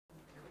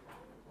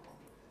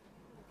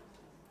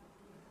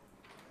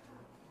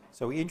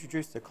So we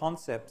introduced the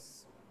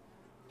concepts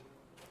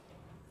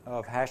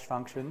of hash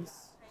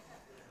functions.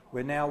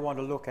 We now want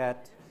to look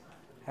at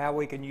how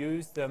we can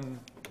use them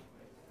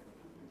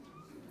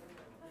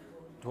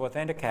to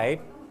authenticate,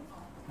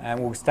 and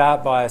we'll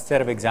start by a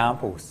set of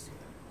examples.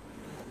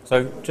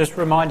 So just to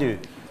remind you,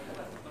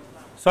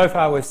 so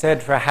far we've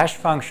said for a hash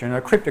function,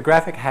 a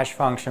cryptographic hash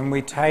function,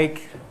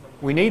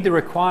 we need the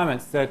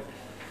requirements that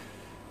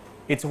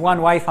it's a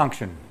one-way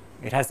function.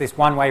 It has this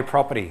one-way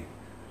property.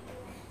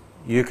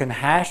 You can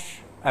hash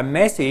a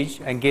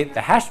message and get the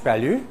hash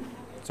value.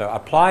 So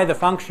apply the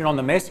function on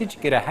the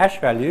message, get a hash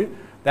value.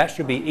 That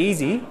should be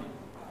easy.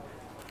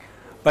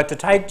 But to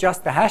take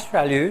just the hash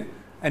value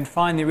and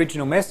find the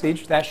original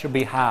message, that should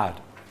be hard.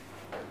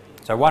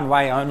 So one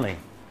way only.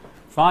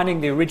 Finding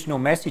the original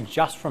message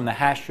just from the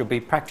hash should be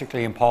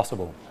practically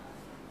impossible.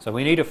 So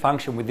we need a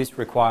function with this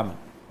requirement,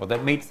 or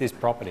that meets this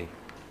property.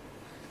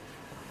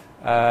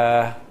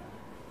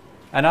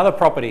 Another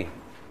property,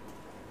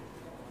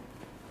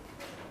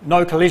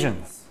 no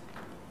collisions.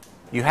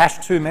 You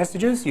hash two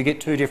messages, you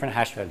get two different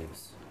hash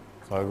values.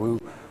 So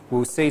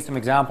we'll see some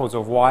examples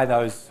of why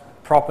those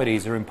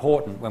properties are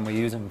important when we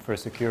use them for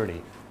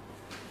security.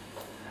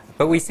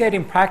 But we said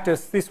in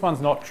practice this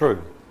one's not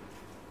true.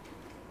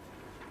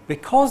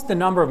 Because the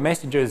number of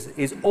messages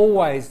is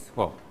always,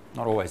 well,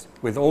 not always,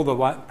 with all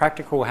the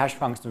practical hash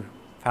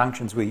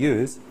functions we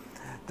use,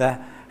 the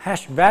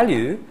hash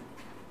value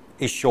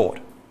is short,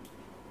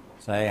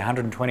 say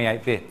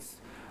 128 bits.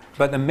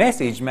 But the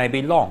message may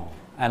be long,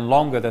 and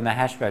longer than the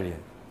hash value.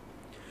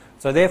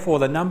 So therefore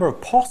the number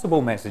of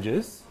possible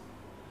messages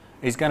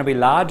is going to be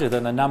larger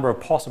than the number of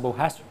possible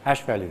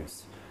hash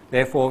values.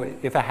 Therefore,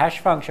 if a hash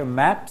function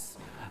maps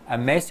a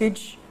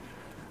message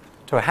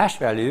to a hash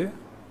value,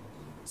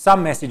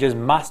 some messages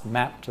must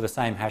map to the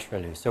same hash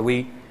value. So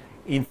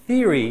in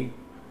theory,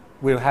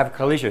 we'll have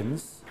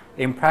collisions.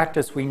 In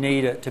practice, we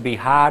need it to be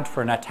hard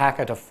for an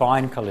attacker to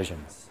find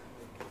collisions.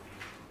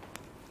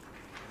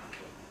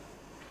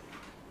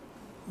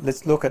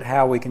 Let's look at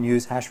how we can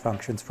use hash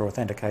functions for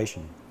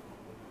authentication.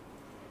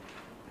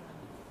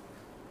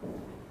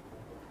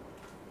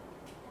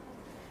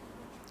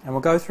 And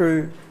we'll go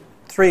through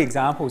 3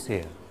 examples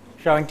here,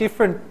 showing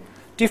different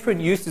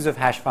uses of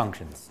hash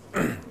functions.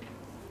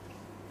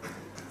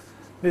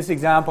 This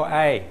example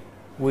A,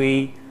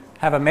 we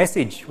have a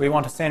message we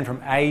want to send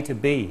from A to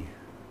B.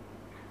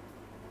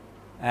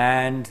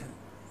 And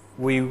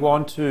we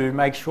want to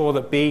make sure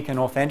that B can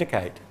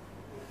authenticate.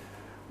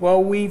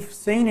 Well, we've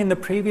seen in the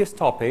previous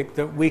topic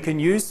that we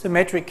can use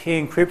symmetric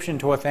key encryption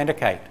to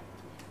authenticate.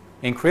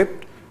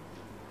 Encrypt,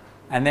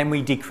 and then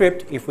we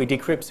decrypt. If we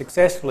decrypt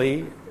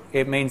successfully,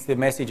 it means the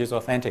message is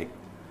authentic.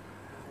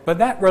 But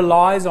that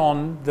relies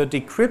on the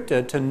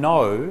decryptor to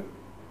know,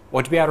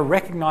 or to be able to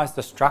recognize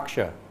the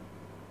structure.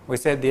 We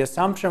said the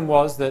assumption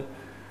was that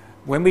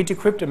when we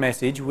decrypt a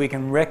message, we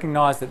can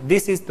recognize that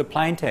this is the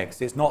plain text.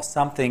 It's not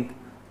something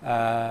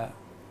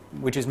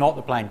which is not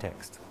the plain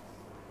text.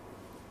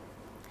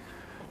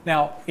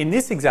 Now, in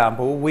this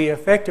example, we're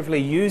effectively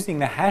using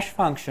the hash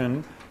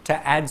function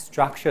to add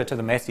structure to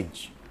the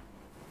message.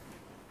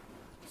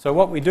 So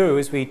what we do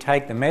is we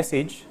take the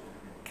message,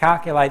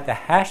 calculate the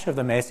hash of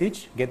the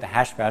message, get the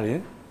hash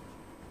value,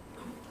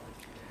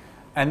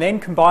 and then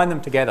combine them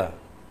together.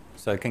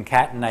 So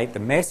concatenate the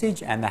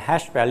message and the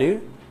hash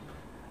value,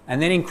 and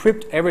then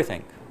encrypt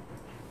everything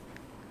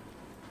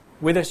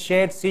with a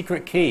shared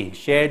secret key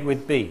shared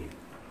with B.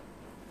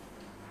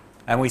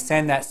 And we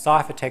send that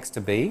ciphertext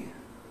to B.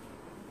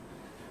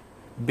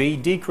 B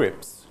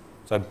decrypts.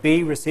 So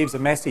B receives a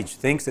message,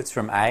 thinks it's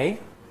from A.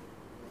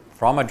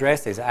 From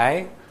address is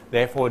A.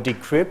 Therefore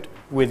decrypt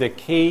with a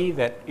key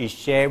that is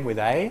shared with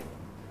A.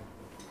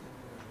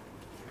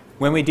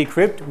 When we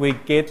decrypt, we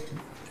get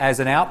as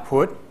an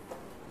output,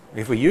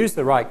 if we use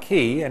the right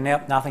key and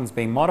nothing's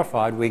been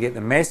modified, we get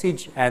the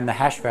message and the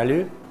hash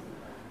value.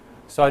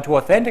 So to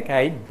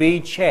authenticate,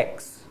 B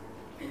checks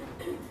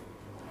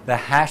the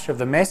hash of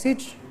the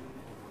message,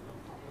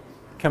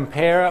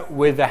 compare it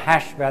with the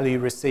hash value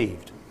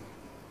received.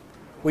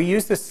 We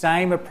use the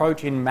same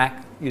approach in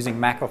using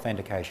Mac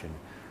authentication.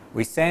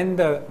 We send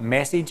the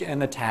message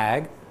and the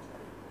tag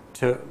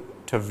to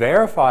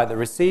verify the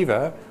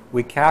receiver.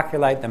 We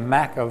calculate the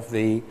MAC of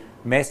the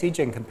message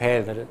and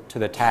compare it to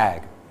the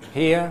tag.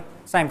 Here,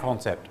 same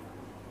concept.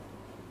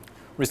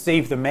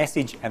 Receive the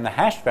message and the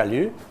hash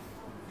value.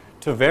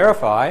 To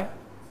verify,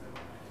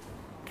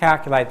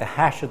 calculate the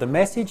hash of the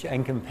message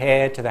and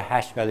compare to the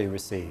hash value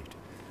received.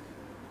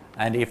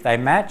 And if they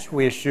match,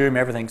 we assume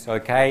everything's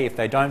okay. If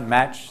they don't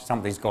match,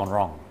 something's gone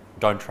wrong.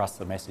 Don't trust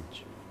the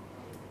message.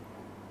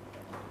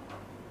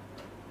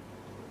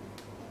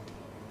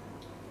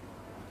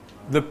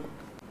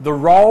 The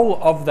role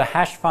of the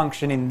hash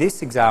function in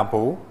this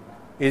example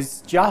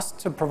is just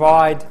to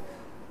provide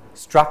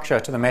structure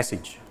to the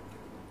message.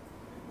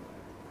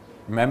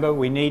 Remember,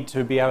 we need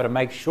to be able to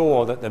make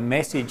sure that the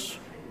message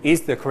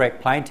is the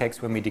correct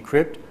plaintext when we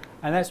decrypt,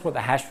 and that's what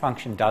the hash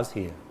function does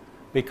here.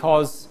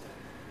 Because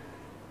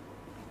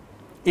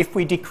if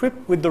we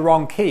decrypt with the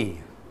wrong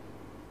key,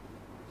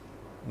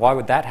 why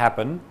would that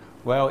happen?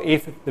 Well,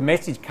 if the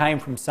message came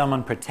from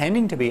someone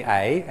pretending to be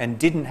A and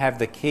didn't have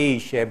the key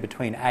shared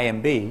between A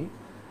and B,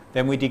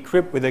 then we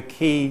decrypt with a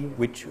key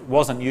which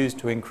wasn't used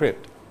to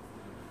encrypt.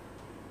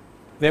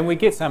 Then we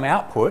get some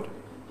output,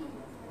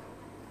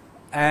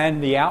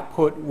 and the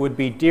output would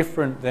be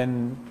different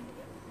than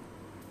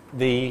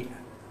the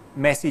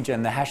message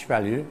and the hash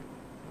value.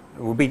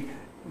 We'll be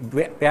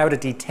able to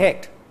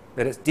detect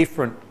that it's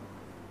different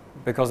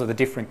because of the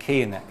different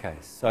key in that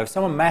case. So if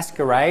someone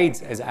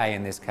masquerades as A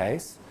in this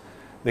case,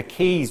 the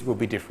keys will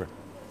be different.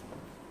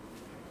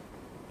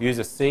 Use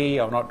a C,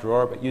 I'll not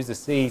draw it, but use a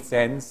C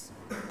sends.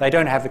 They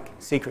don't have a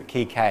secret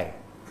key K.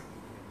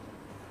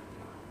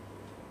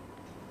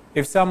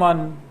 If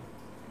someone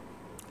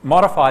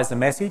modifies the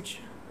message,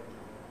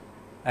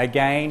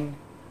 again,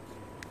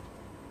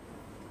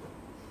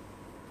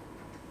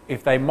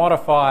 if they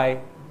modify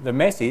the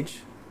message,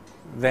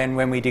 then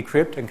when we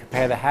decrypt and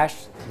compare the hash,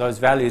 those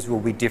values will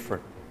be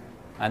different.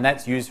 And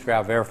that's used for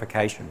our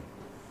verification.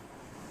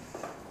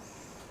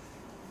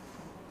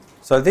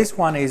 So this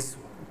one is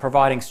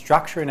providing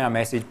structure in our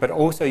message, but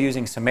also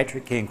using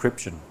symmetric key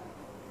encryption.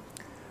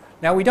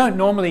 Now, we don't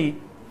normally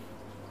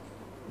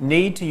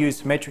need to use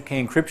symmetric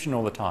key encryption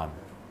all the time.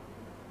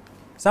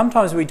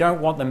 Sometimes we don't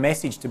want the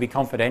message to be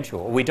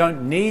confidential, or we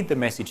don't need the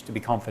message to be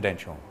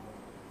confidential.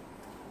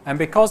 And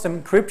because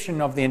encryption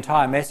of the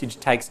entire message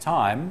takes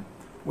time,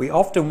 we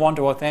often want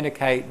to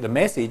authenticate the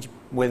message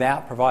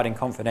without providing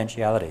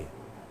confidentiality.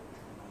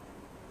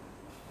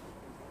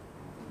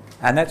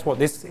 And that's what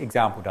this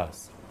example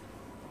does.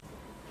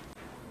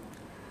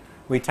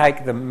 We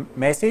take the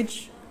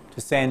message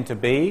to send to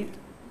B.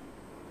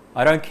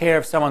 I don't care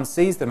if someone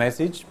sees the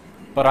message,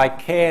 but I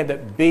care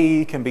that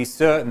B can be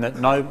certain that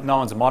no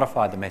one's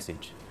modified the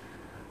message.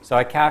 So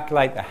I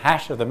calculate the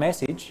hash of the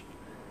message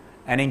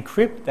and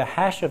encrypt the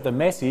hash of the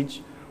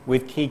message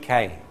with key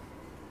K,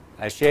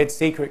 a shared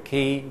secret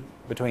key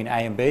between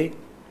A and B.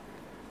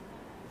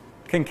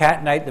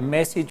 Concatenate the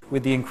message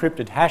with the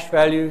encrypted hash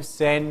value,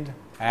 send,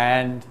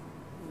 and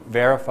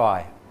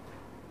verify.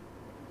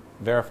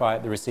 Verify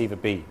at the receiver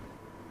B.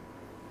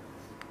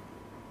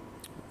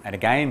 And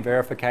again,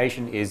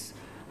 verification is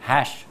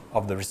hash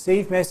of the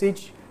received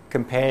message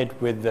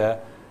compared with the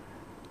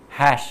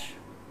hash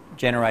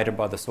generated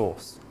by the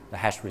source, the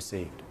hash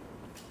received.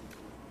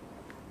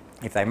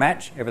 If they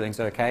match, everything's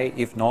okay.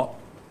 If not,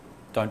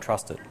 don't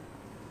trust it.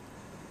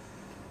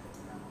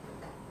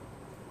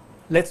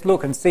 Let's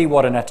look and see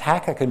what an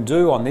attacker can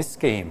do on this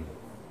scheme.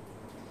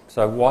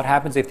 So what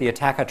happens if the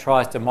attacker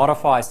tries to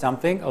modify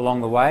something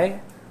along the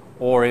way,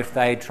 or if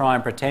they try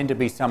and pretend to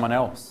be someone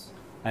else,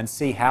 and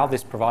see how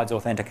this provides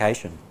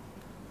authentication.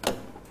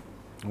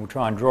 We'll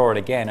try and draw it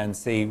again and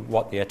see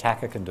what the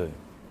attacker can do.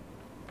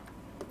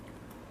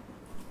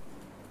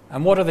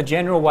 And what are the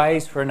general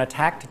ways for an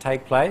attack to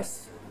take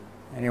place?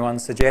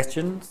 Anyone's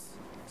suggestions?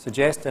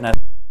 Suggest an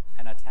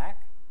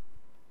attack.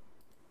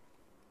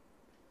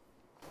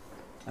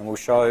 And we'll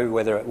show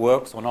whether it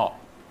works or not.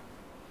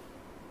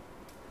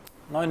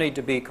 No need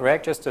to be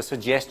correct, just a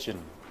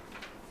suggestion.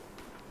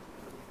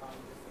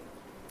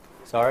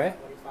 Sorry?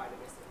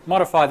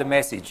 Modify the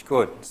message,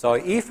 good. So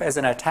if, as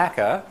an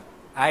attacker,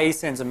 A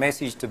sends a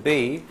message to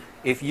B,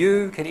 if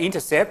you can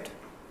intercept,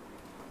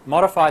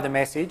 modify the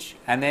message,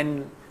 and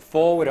then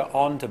forward it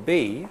on to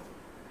B,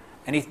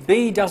 and if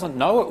B doesn't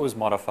know it was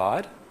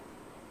modified,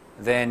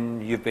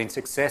 then you've been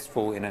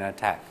successful in an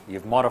attack.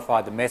 You've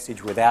modified the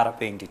message without it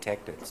being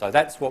detected. So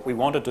that's what we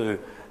want to do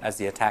as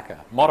the attacker,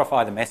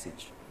 modify the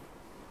message.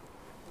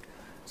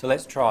 So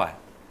let's try.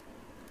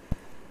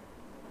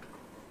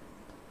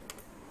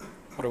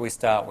 What do we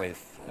start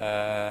with?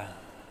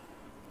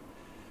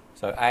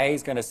 So A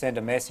is going to send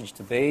a message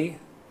to B,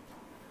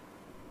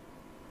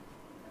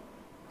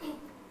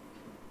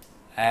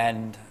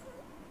 and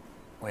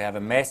we have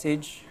a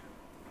message.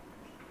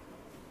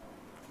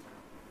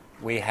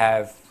 We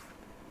have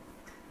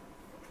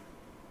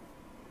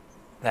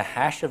the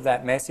hash of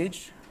that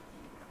message.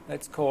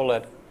 Let's call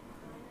it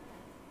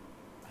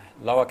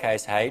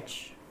lowercase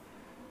h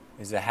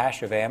is the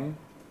hash of M.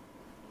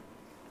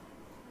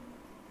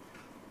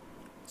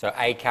 So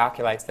A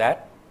calculates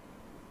that.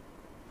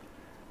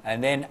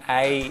 And then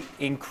A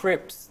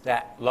encrypts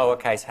that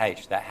lowercase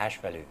h, that hash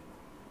value.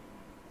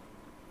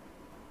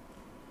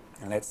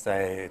 And let's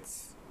say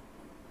it's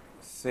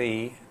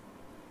C.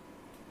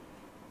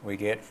 We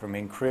get from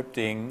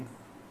encrypting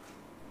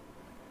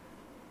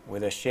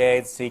with a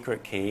shared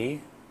secret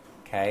key,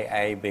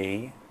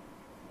 KAB,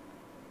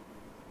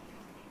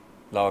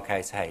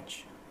 lowercase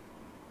h.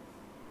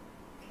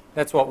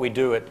 That's what we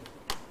do at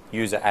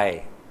user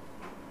A.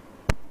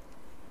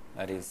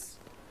 That is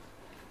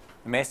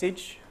the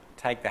message.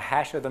 Take the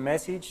hash of the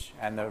message,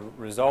 and the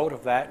result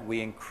of that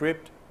we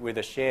encrypt with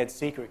a shared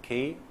secret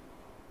key.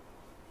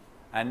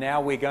 And now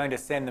we're going to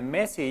send the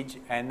message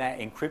and that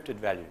encrypted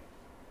value,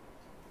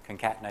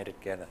 concatenated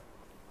together.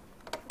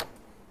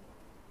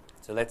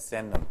 So let's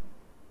send them.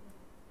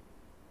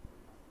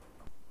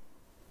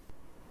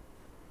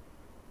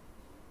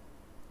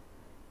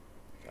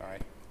 Sorry.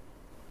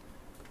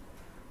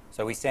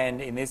 So we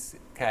send, in this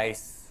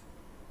case,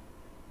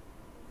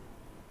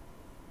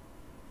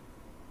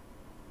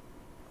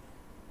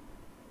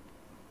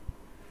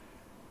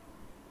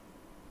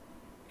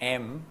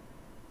 M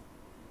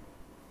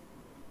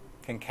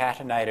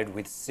concatenated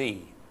with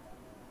C.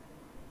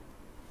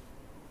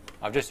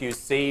 I've just used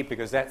C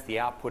because that's the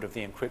output of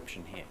the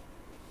encryption here.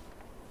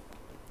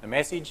 The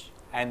message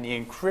and the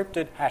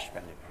encrypted hash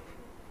value.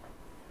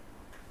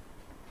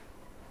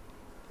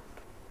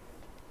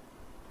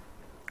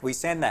 We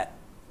send that.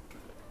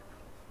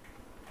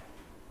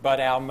 But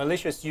our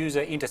malicious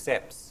user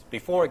intercepts.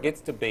 Before it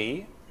gets to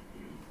B,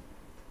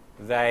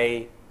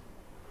 they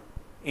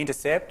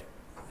intercept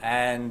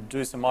and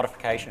do some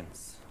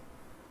modifications.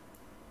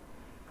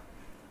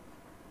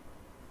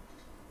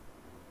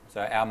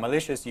 So our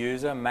malicious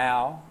user,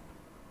 Mao,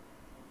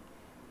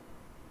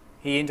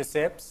 he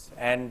intercepts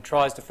and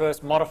tries to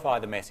first modify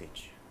the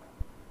message.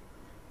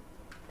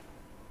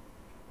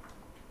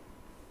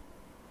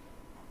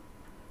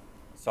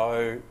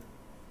 So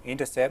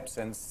intercepts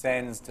and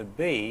sends to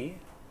B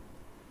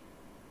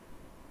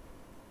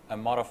a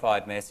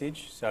modified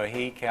message, so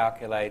he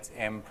calculates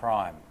M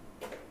prime.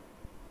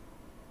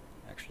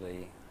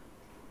 Actually,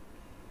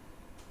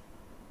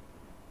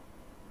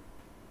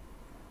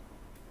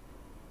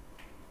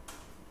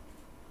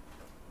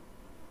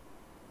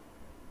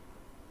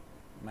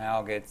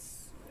 Mao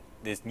gets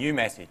this new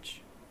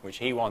message which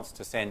he wants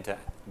to send to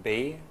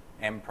B,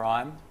 M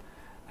prime,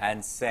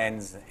 and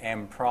sends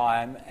M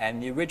prime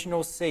and the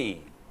original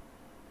C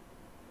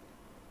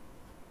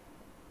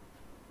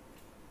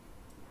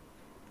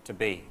to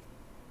B.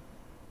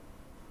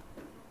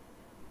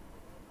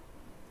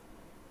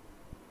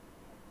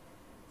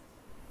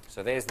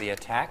 So there's the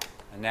attack,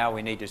 and now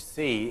we need to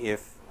see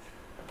if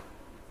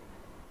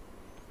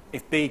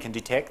B can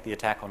detect the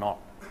attack or not.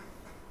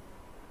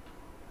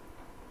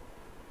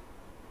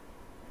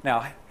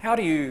 Now, how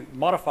do you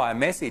modify a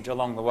message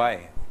along the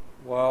way?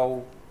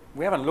 Well,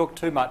 we haven't looked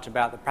too much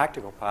about the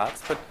practical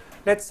parts, but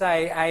let's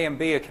say A and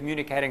B are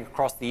communicating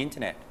across the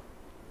internet.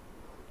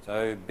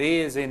 So B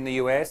is in the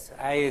US,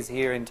 A is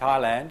here in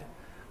Thailand.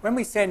 When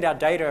we send our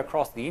data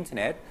across the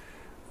internet,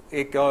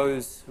 it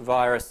goes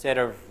via a set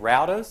of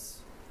routers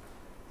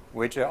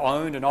which are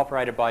owned and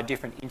operated by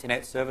different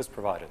internet service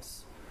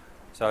providers.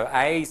 So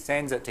A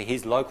sends it to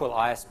his local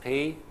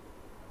ISP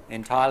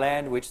in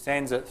Thailand, which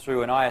sends it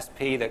through an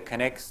ISP that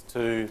connects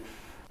to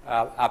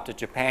up to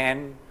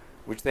Japan,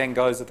 which then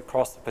goes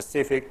across the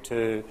Pacific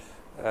to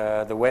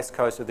the west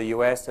coast of the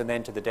US and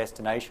then to the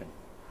destination.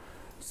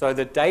 So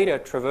the data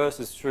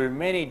traverses through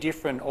many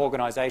different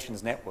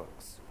organizations'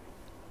 networks.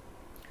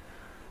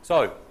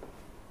 So,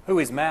 who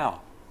is Mao?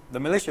 The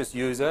malicious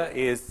user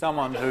is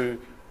someone who,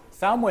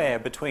 somewhere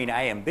between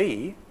A and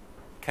B,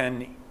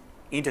 can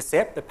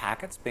intercept the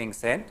packets being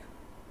sent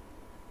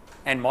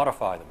and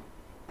modify them.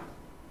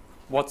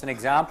 What's an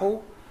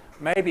example?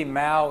 Maybe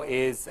Mao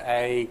is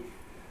a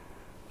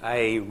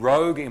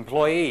rogue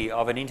employee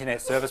of an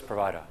internet service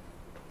provider.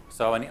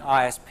 So an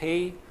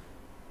ISP,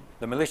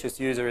 the malicious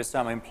user is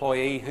some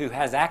employee who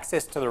has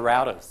access to the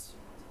routers.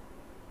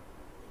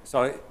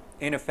 So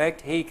in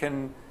effect, he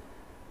can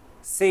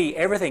see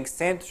everything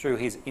sent through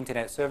his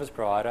internet service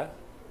provider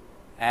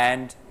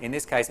and, in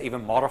this case,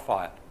 even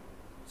modify it.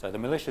 So the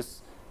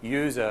malicious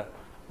user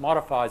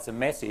modifies the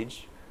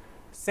message,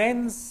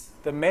 sends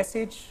the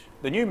message,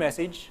 the new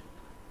message,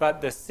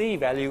 but the C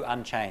value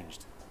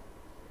unchanged.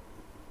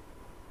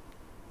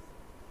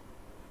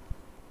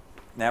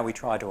 Now we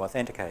try to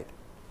authenticate.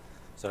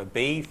 So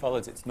B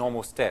follows its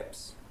normal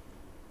steps.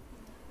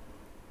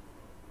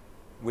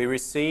 We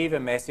receive a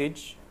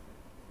message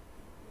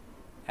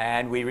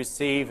and we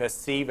receive a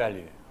C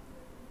value.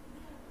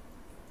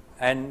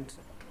 And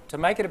to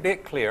make it a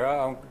bit clearer,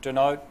 I'll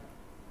denote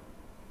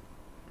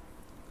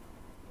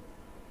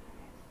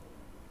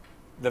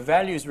the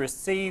values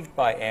received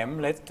by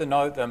M. Let's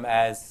denote them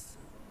as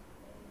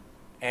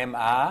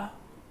MR,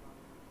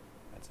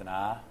 that's an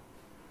R,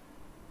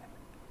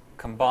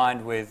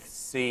 combined with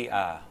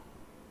CR.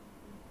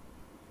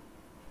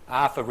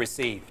 R for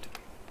received.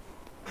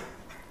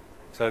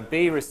 So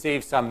B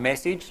receives some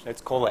message,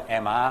 let's call it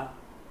MR,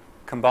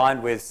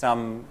 combined with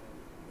some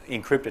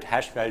encrypted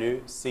hash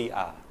value,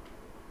 CR.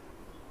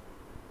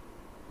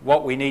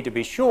 What we need to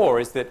be sure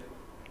is that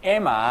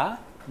MR,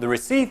 the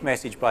received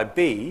message by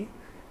B,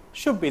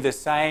 should be the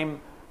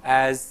same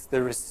as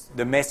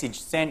the message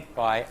sent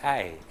by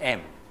A,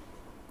 M.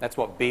 That's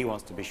what B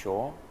wants to be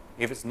sure.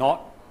 If it's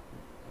not,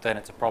 then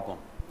it's a problem.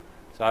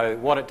 So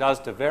what it does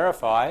to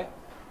verify,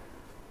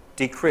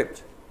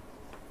 decrypt.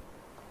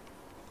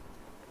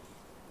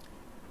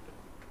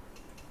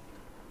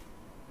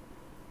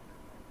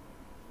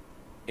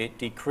 It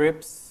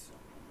decrypts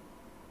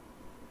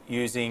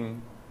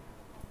using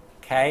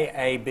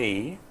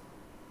KAB.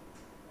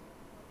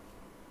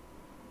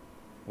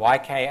 Why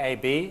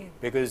KAB?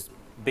 Because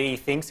B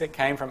thinks it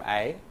came from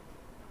A,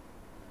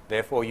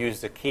 therefore use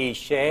the key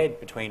shared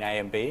between A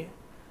and B.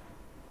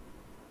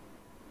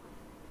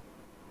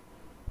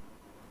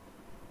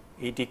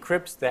 It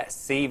decrypts that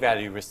C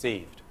value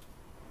received.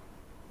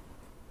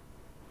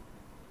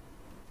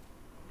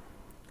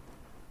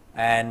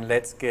 And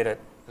let's get it,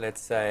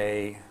 let's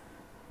say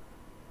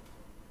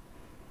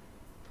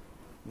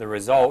the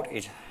result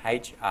is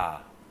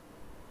HR.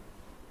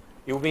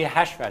 it will be a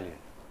hash value,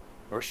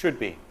 or it should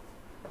be.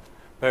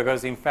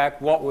 Because in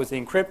fact, what was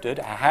encrypted,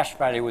 a hash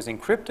value was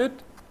encrypted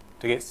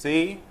to get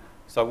C.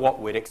 So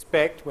what we'd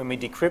expect when we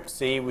decrypt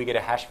C, we get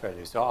a hash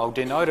value. So I'll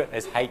denote it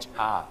as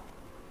HR.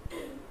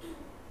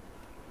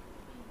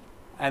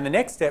 And the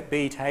next step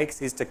B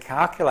takes is to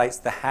calculate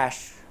the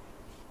hash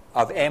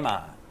of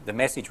MR, the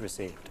message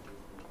received.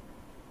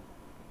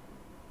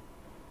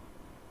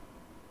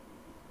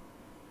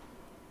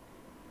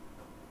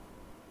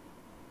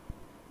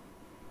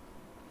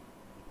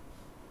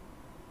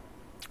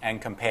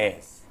 And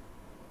compares.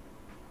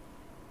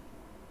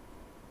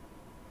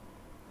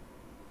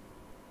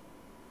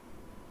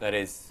 That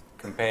is,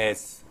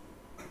 compares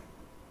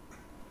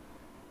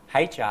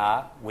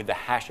HR with the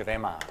hash of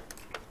MR.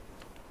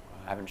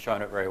 I haven't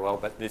shown it very well,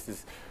 but this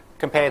is,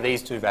 compare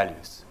these two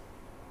values.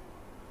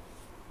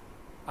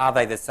 Are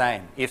they the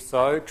same? If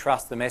so,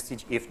 trust the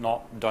message. If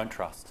not, don't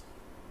trust.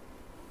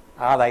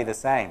 Are they the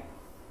same?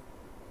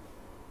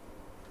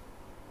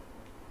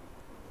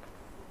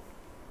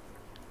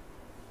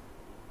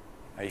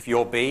 If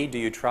you're B, do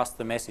you trust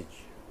the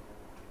message?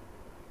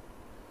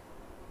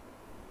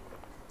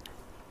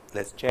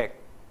 Let's check.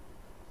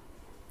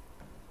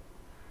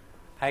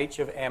 H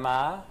of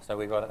MR, so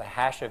we've got the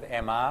hash of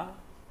MR,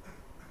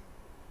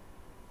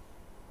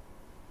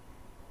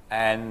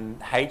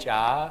 and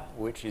HR,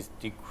 which is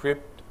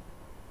decrypt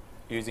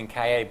using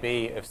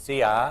KAB of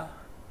CR.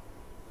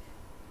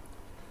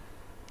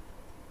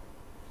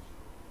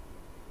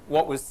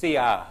 What was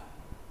CR?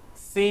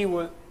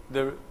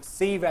 The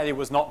C value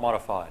was not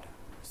modified.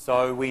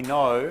 So we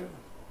know,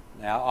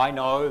 now I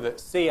know that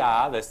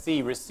CR, the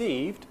C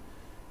received,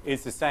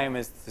 is the same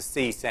as the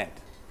C sent.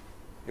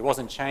 It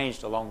wasn't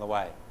changed along the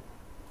way.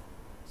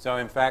 So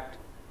in fact,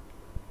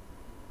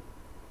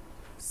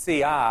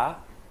 CR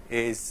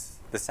is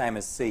the same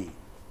as C.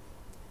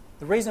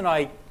 The reason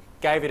I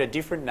gave it a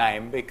different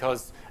name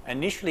because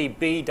initially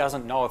B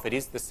doesn't know if it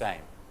is the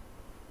same.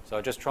 So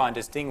I just try and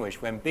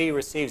distinguish. When B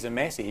receives a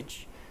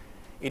message,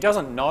 it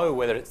doesn't know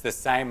whether it's the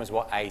same as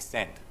what A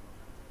sent.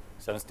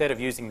 So instead of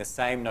using the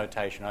same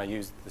notation, I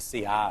use the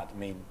CR to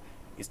mean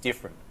it's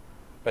different.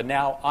 But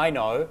now I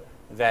know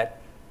that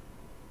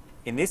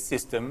in this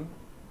system,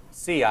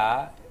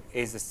 CR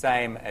is the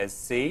same as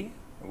C.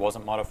 It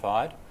wasn't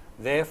modified.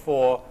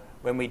 Therefore,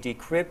 when we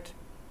decrypt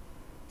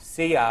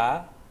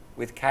CR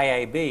with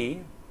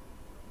KAB,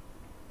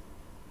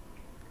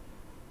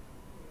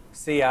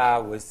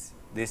 CR was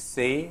this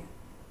C,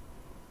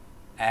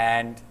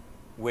 and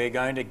we're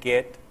going to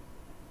get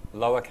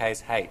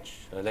lowercase h.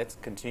 So let's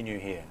continue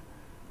here.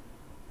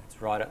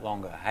 Let's write it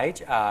longer.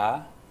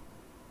 HR,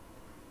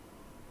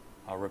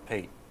 I'll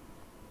repeat.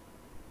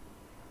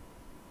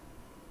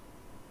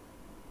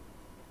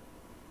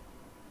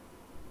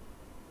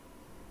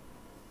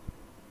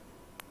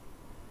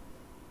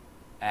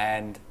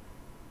 And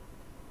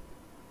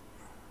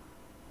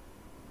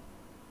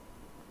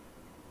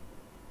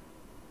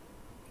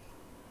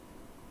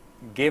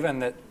given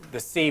that the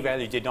C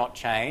value did not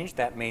change,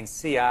 that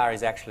means CR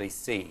is actually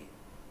C.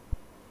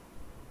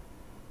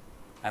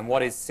 And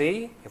what is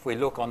C? If we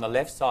look on the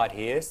left side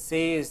here,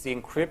 C is the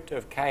encrypt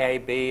of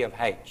KAB of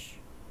H.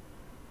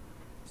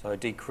 So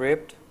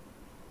decrypt,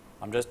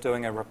 I'm just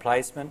doing a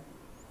replacement.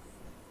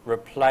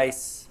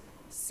 Replace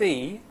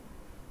C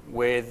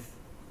with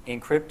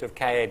encrypt of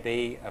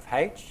KAB of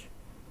H.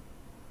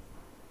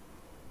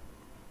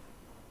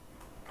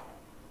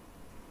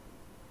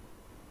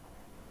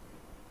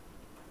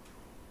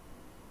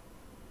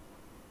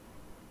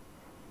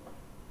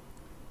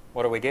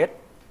 What do we get?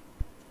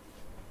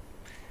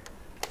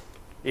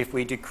 If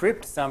we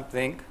decrypt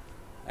something,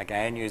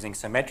 again using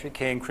symmetric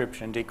key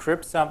encryption,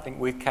 decrypt something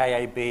with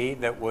KAB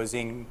that was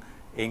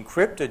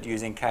encrypted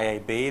using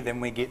KAB, then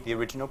we get the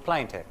original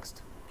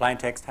plaintext.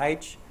 Plaintext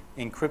H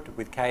encrypted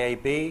with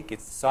KAB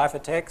gets the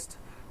ciphertext.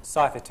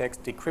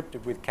 Ciphertext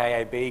decrypted with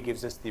KAB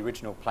gives us the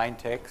original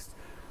plaintext.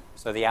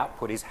 So the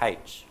output is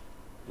H,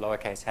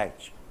 lowercase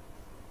h.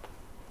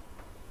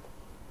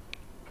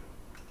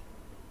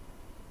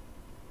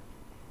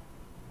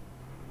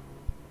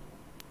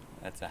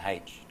 That's a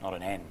H, not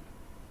an N.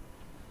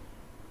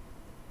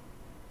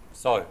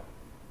 So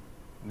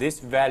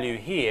this value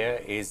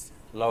here is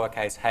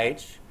lowercase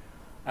h.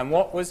 And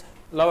what was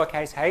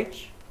lowercase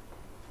h?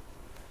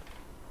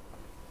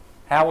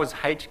 How was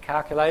h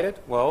calculated?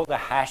 Well, the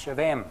hash of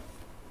M.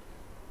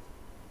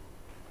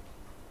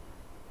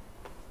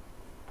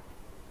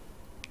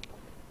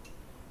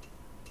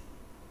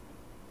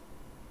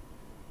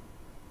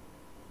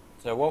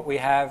 So what we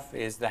have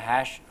is the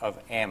hash of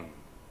M.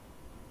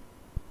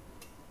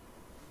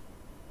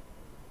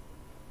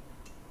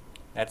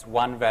 That's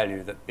one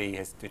value that B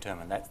has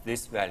determined. That's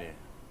this value.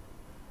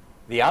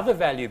 The other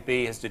value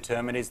B has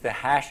determined is the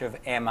hash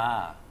of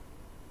MR.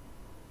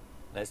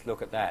 Let's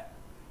look at that.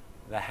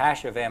 The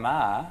hash of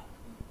MR,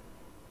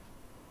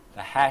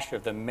 the hash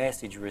of the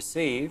message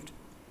received,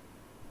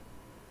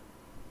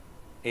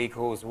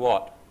 equals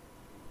what?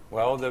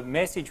 Well, the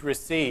message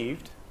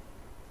received,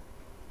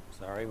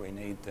 sorry, we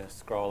need to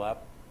scroll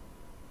up.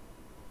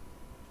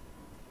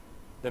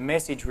 the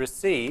message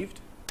received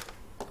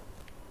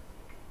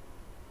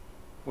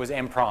was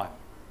M prime,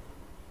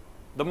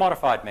 the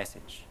modified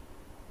message.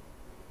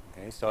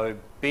 Okay, so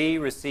B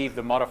received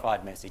the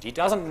modified message. He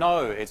doesn't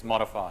know it's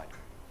modified,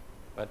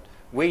 but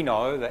we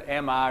know that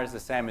MR is the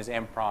same as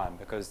M prime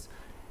because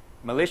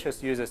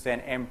malicious user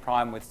sent M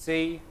prime with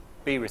C,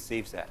 B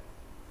receives that.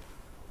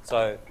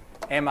 So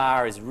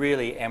MR is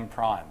really M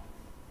prime.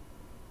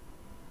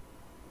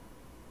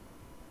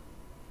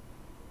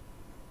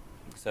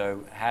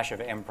 So hash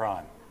of M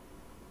prime.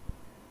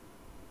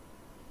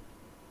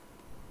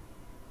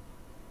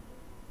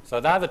 So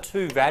they're the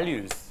two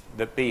values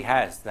that B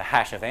has, the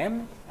hash of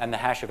M and the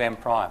hash of M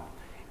prime.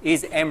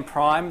 Is M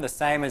prime the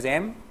same as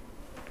M?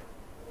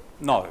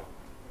 No.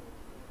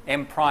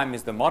 M prime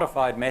is the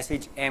modified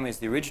message, M is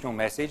the original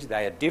message,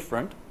 they are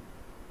different.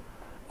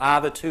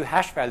 Are the two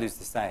hash values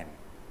the same?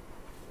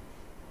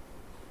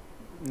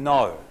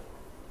 No.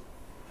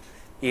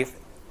 If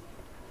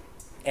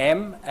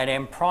M and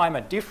M prime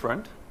are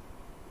different,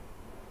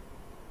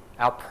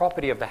 our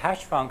property of the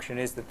hash function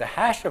is that the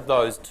hash of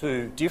those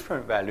two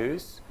different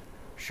values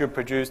should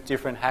produce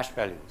different hash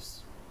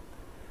values.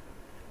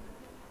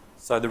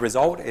 So the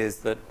result is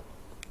that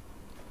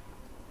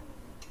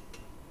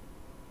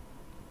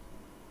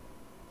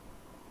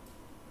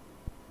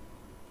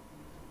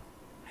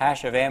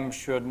hash of M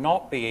should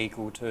not be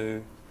equal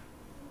to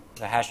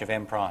the hash of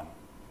M prime.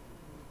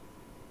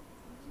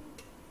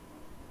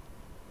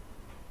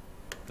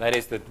 That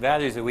is, the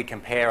values that we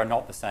compare are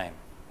not the same.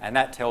 And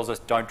that tells us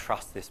don't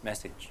trust this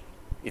message.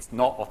 It's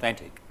not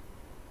authentic.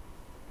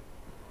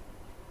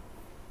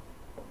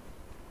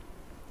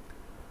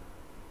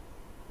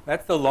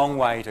 That's the long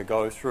way to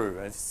go through.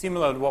 It's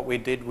similar to what we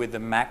did with the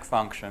MAC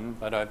function,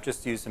 but I've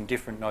just used some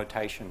different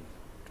notation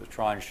to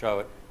try and show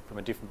it from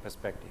a different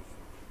perspective.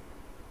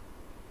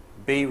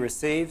 B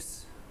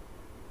receives,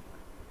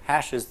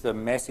 hashes the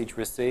message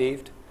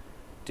received,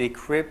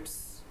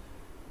 decrypts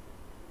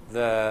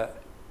the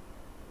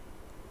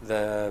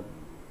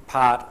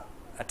part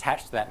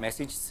attached to that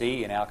message,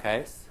 C in our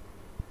case,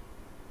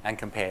 and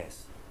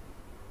compares.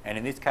 And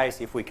in this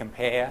case, if we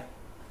compare,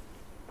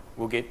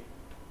 we'll get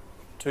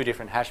two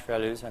different hash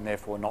values and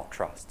therefore not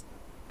trust.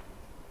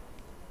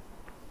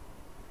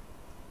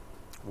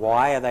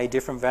 Why are they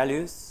different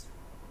values?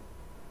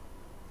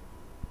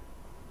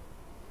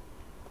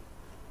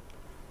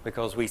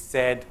 Because we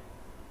said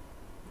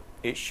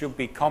it should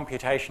be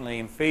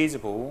computationally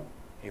infeasible.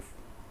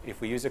 If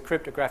we use a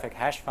cryptographic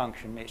hash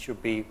function, it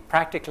should be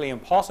practically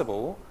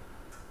impossible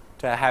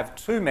to have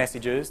two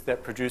messages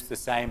that produce the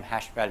same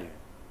hash value.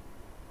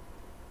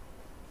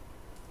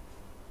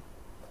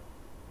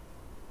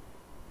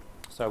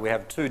 So we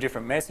have two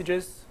different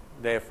messages,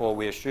 therefore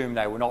we assume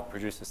they will not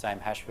produce the same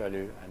hash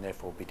value and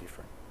therefore be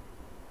different.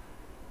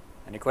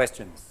 Any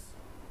questions?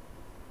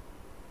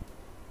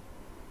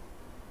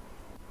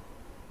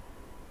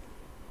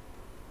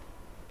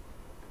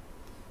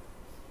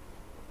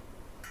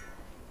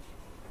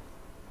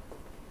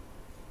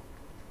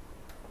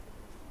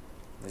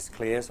 This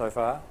clear so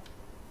far?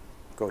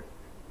 Good.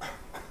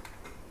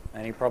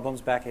 Any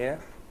problems back here?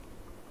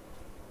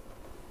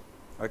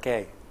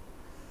 Okay.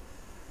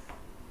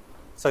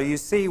 So you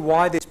see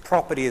why this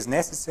property is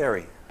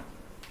necessary.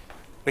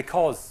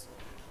 Because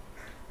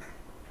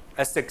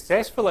a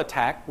successful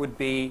attack would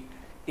be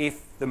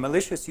if the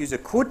malicious user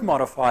could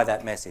modify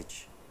that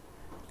message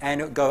and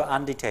it would go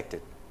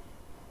undetected.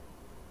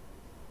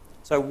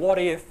 So what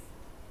if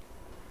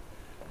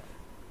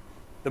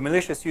the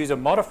malicious user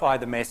modified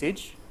the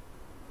message,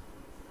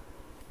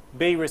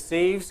 B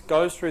receives,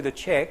 goes through the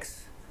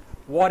checks,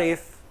 what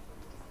if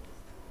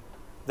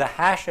the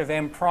hash of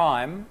M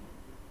prime,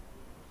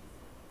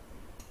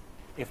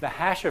 if the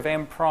hash of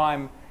M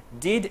prime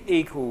did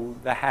equal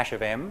the hash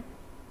of M,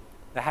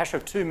 the hash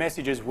of two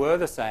messages were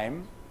the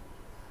same,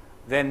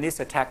 then this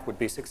attack would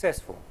be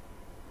successful.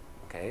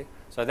 Okay?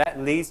 So that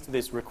leads to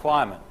this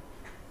requirement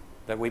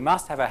that we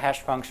must have a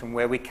hash function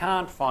where we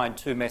can't find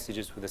two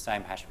messages with the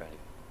same hash value.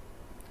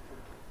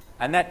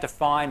 And that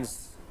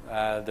defines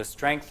the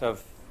strength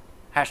of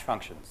hash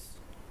functions.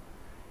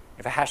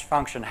 If a hash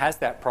function has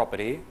that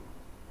property,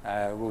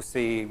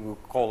 we'll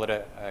call it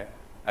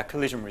a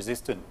collision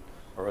resistant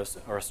or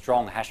a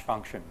strong hash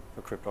function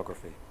for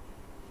cryptography.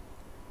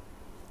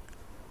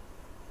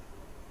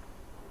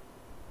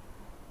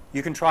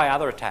 You can try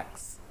other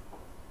attacks.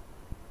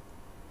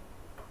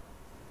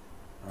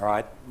 All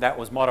right, that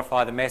was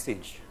modify the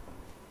message.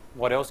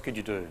 What else could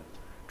you do?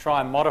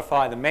 Try and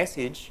modify the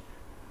message.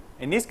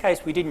 In this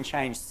case, we didn't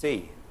change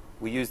C.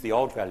 We used the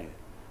old value.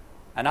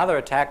 Another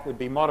attack would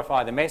be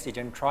modify the message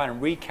and try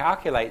and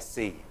recalculate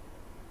C.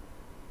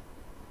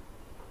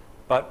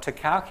 But to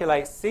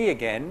calculate C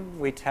again,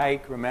 we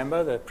take,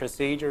 remember, the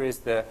procedure is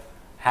the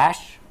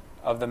hash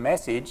of the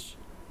message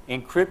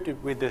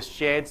encrypted with the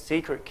shared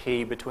secret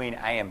key between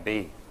A and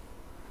B.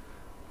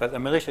 But the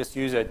malicious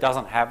user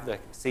doesn't have the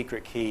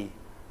secret key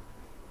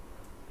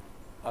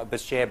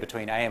shared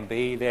between A and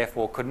B,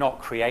 therefore could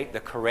not create the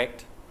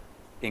correct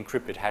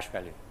encrypted hash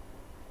value.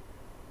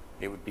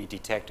 It would be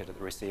detected at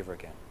the receiver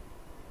again.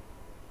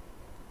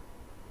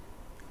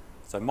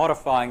 So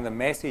modifying the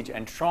message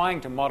and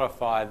trying to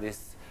modify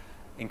this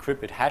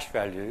encrypted hash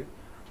value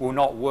will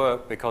not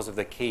work because of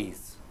the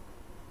keys.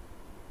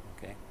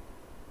 Okay.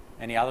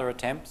 Any other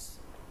attempts?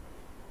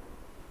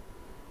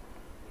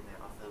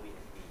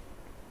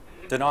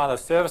 Denial of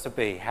service of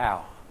B.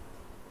 How?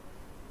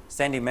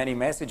 Sending many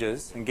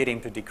messages and getting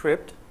to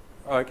decrypt.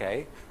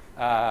 Okay.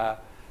 All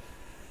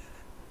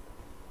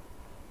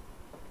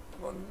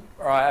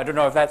right, I don't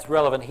know if that's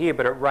relevant here,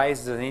 but it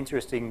raises an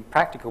interesting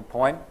practical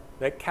point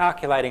that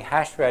calculating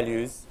hash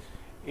values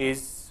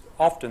is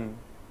often,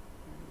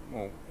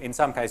 well, in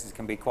some cases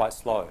can be quite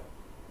slow.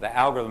 The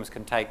algorithms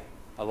can take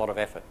a lot of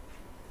effort.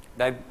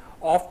 They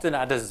often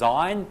are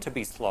designed to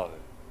be slow.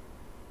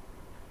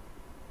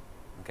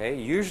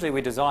 Okay, usually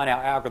we design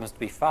our algorithms to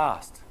be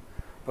fast,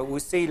 but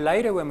we'll see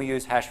later when we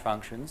use hash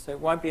functions, so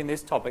it won't be in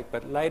this topic,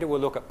 but later we'll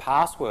look at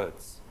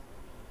passwords.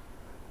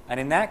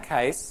 And in that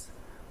case,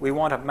 we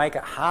want to make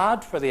it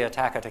hard for the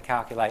attacker to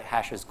calculate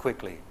hashes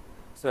quickly.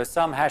 So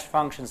some hash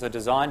functions are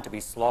designed to be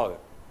slow.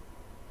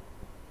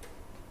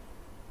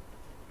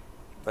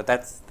 But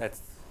that's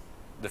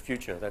the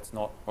future. That's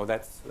not, or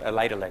that's a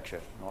later lecture,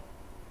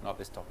 not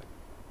this topic.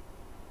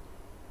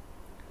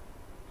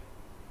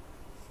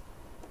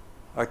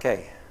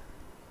 Okay.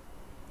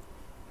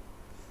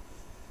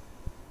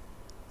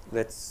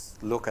 Let's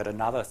look at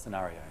another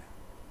scenario.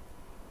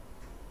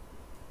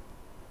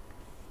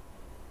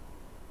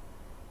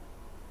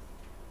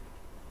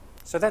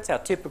 So that's our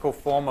typical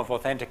form of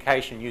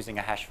authentication using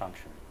a hash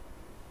function.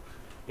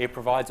 It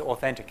provides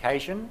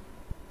authentication,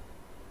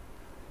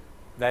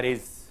 that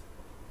is,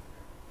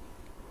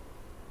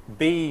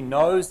 B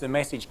knows the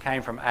message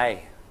came from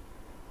A.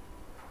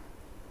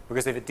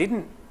 Because if it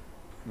didn't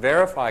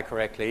verify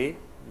correctly,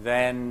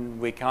 then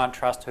we can't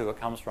trust who it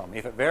comes from.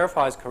 If it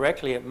verifies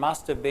correctly, it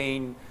must have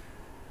been,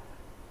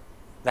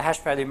 the hash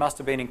value must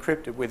have been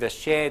encrypted with a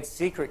shared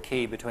secret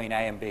key between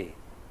A and B.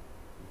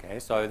 Okay,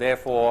 so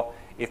therefore,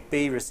 if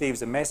B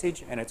receives a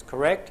message and it's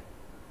correct,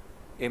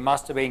 it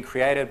must have been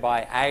created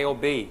by A or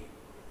B.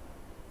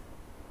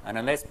 And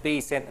unless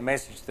B sent the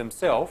message to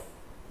themselves,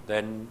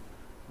 then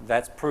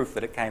that's proof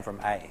that it came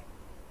from A.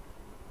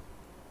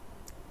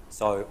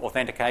 So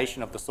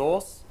authentication of the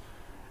source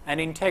and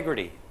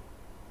integrity.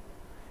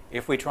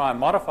 If we try and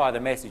modify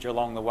the message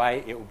along the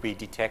way, it will be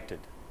detected.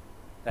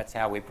 That's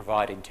how we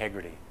provide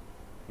integrity.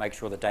 Make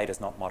sure the data is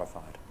not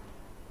modified.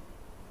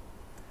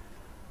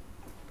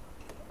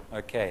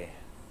 Okay.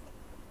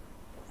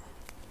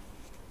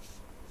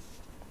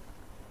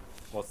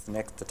 What's the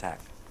next attack?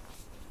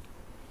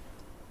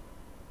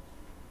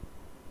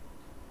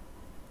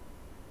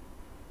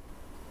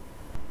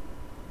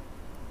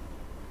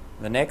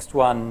 The next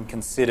one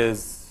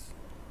considers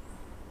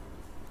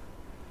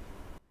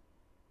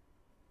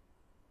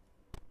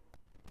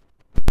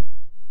a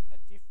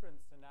different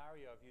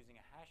scenario of using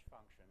a hash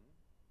function,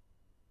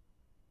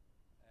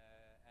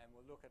 and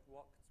we'll look at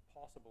what's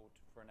possible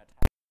for an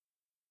attack.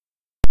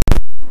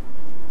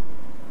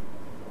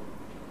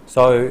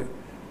 So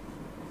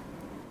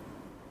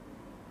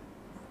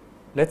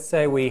let's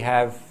say we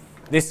have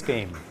this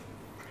scheme.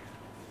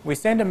 We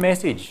send a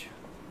message.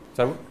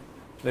 So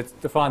let's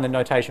define the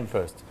notation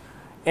first.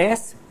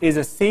 S is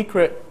a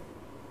secret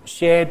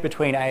shared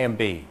between A and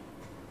B.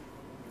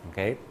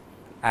 Okay?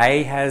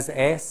 A has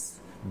S,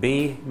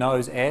 B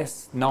knows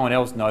S, no one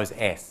else knows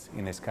S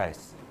in this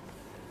case.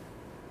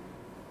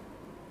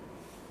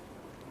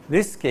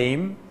 This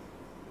scheme,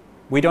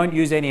 we don't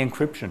use any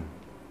encryption.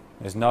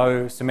 There's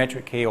no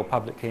symmetric key or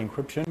public key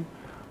encryption.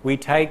 We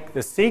take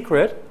the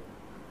secret,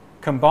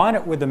 combine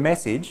it with the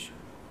message,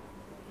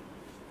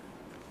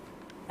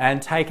 and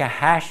take a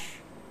hash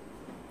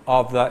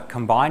of the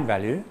combined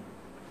value,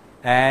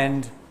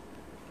 and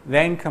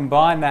then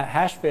combine that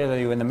hash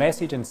value in the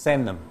message and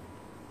send them.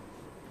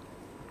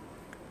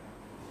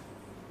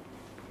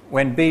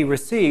 When B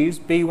receives,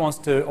 B wants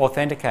to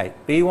authenticate.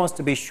 B wants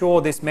to be sure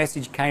this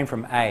message came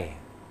from A.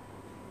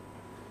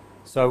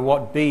 So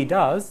what B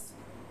does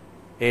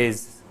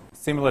is,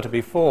 similar to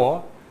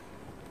before,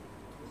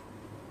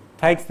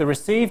 takes the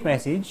received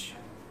message,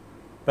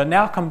 but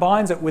now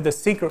combines it with a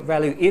secret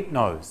value it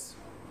knows,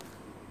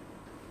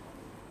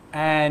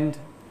 and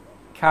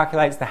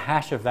calculates the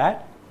hash of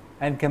that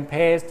and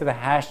compares to the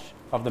hash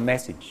of the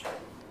message.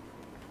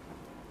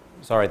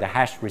 Sorry, the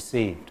hash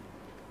received.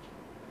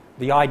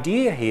 The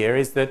idea here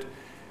is that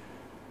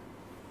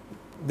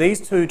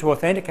these two, to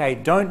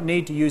authenticate, don't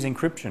need to use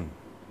encryption.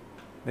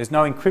 There's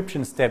no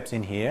encryption steps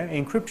in here.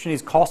 Encryption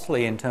is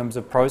costly in terms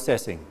of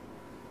processing.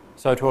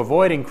 So to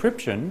avoid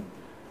encryption,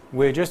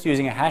 we're just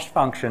using a hash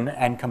function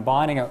and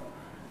combining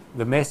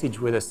the message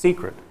with a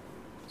secret,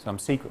 some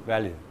secret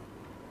value.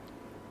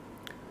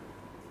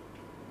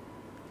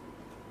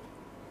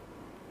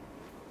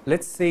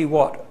 Let's see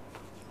what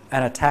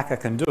an attacker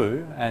can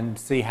do and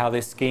see how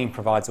this scheme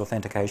provides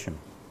authentication.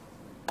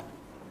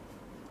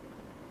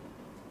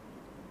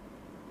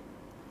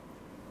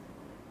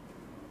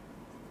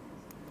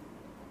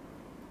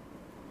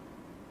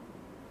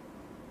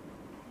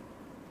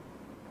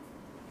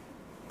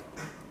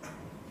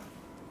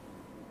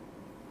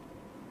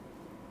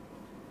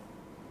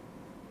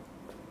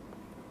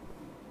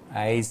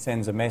 A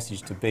sends a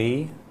message to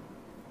B.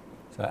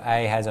 So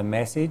A has a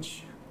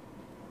message.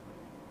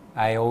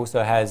 A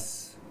also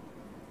has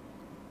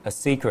a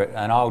secret,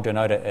 and I'll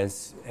denote it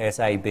as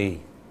SAB.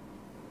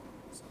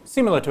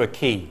 Similar to a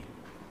key,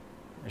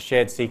 a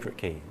shared secret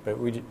key, but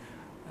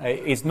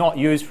it's not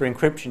used for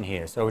encryption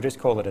here, so we'll just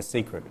call it a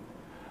secret.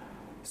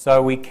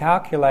 So we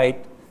calculate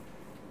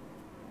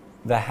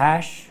the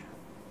hash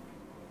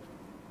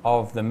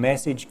of the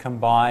message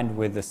combined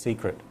with the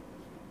secret.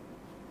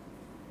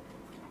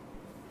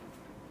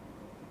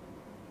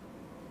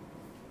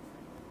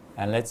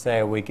 And let's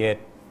say we get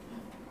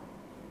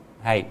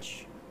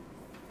H.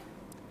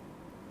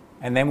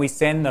 And then we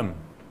send them,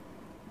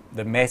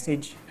 the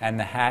message and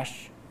the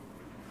hash,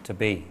 to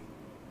B.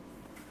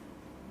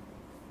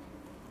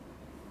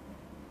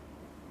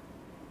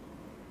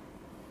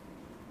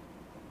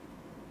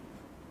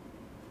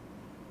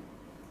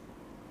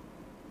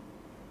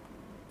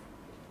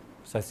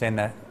 So send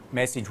the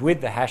message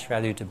with the hash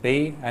value to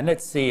B, and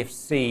let's see if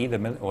C,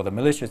 or the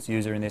malicious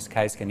user in this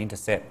case, can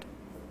intercept.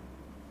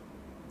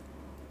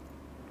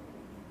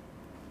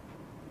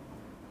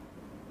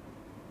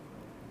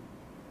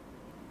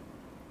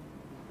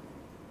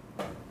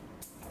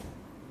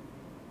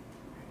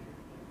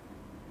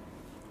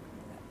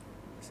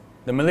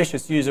 The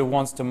malicious user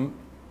wants to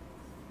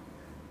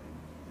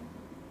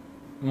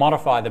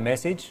modify the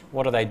message.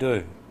 What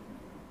do?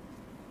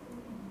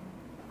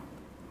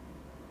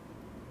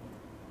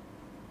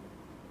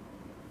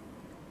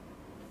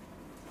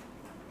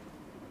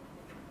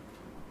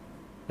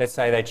 Let's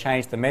say they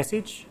change the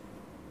message,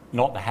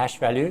 not the hash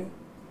value.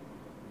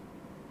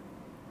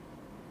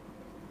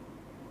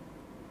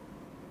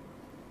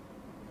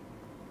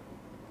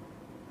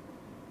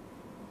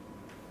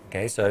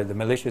 Okay, so the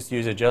malicious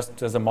user just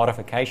does a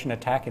modification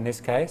attack in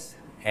this case.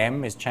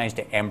 M is changed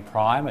to M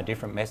prime, a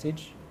different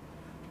message.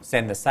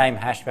 Send the same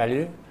hash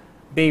value.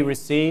 B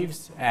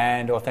receives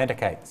and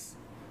authenticates.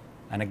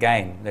 And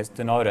again, let's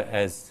denote it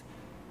as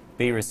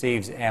B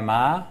receives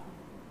MR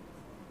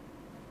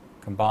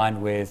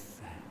combined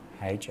with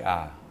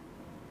HR,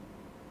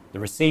 the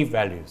received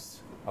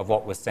values of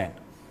what was sent.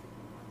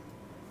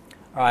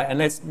 All right, and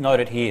let's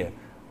note it here.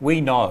 We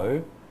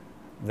know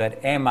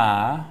that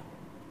MR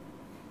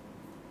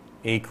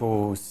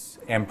equals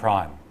M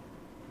prime.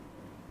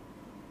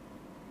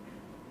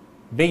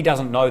 B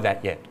doesn't know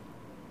that yet,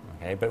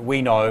 okay, but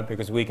we know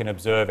because we can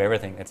observe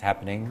everything that's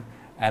happening,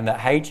 and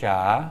that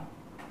HR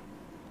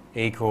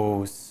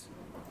equals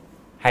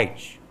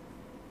H,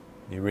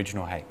 the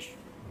original H.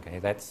 Okay,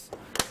 that's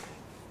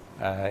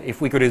if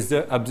we could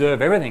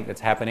observe everything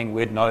that's happening,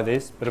 we'd know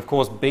this, but of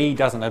course B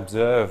doesn't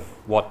observe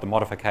what the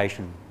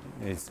modification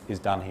is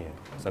done here.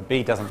 So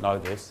B doesn't know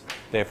this,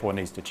 therefore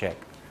needs to check.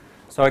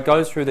 So it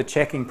goes through the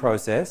checking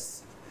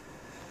process,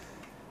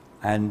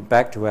 and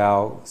back to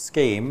our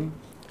scheme,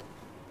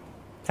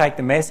 take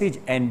the message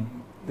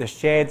and the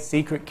shared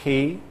secret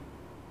key,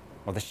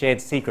 or the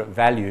shared secret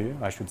value,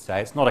 I should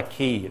say, it's not a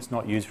key, it's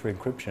not used for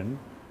encryption,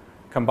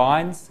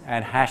 combines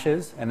and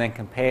hashes and then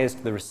compares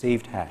to the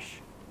received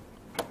hash.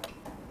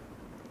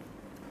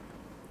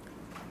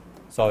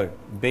 So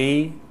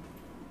B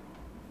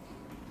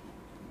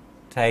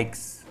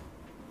takes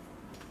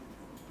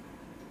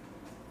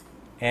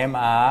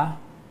MR,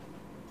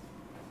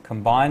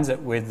 combines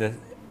it with the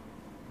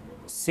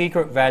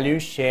secret value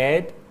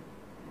shared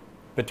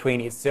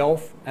between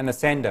itself and the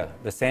sender.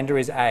 The sender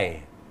is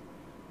A,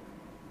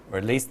 or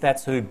at least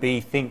that's who B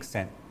thinks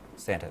sent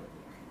it,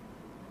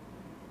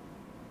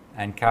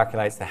 and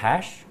calculates the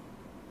hash.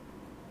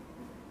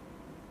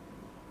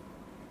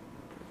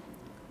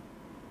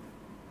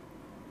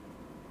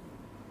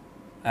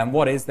 And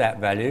what is that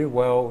value?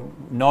 Well,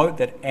 note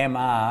that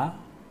MR,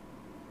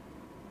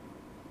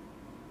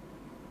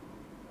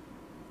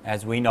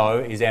 as we know,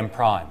 is M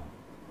prime.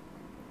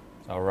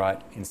 So I'll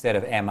write, instead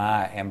of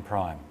MR, M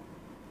prime.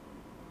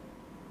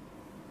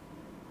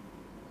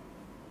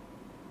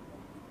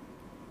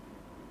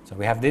 So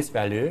we have this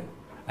value.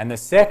 And the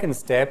second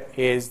step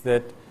is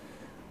that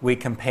we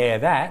compare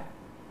that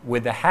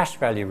with the hash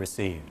value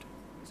received.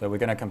 So we're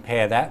going to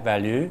compare that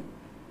value,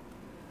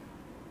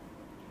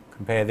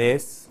 compare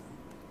this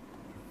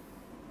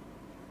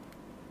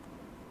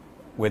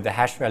with the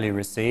hash value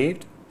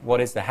received.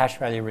 What is the hash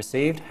value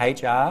received?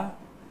 HR,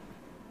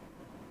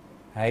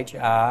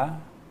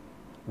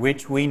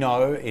 which we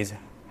know is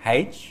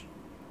H,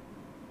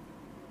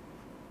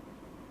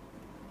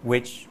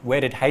 which, where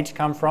did H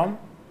come from?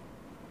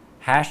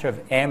 Hash of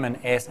M and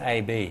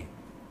SAB.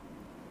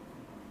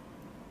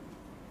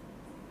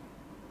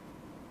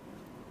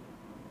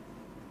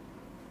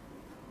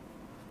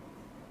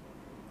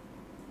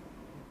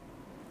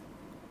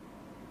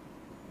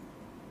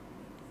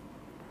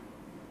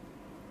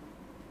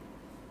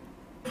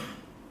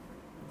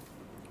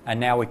 And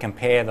now we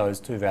compare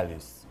those two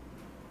values.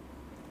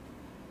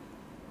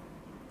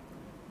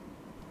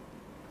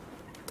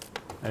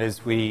 That is,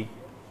 the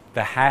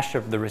hash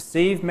of the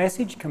received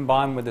message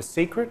combined with the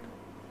secret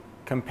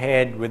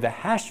compared with the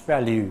hash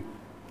value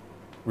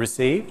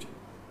received.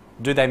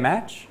 Do they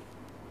match?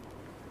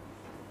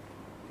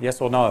 Yes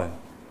or no?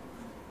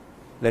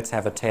 let's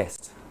have a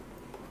test.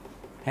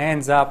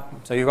 Hands up,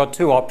 so you've got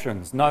two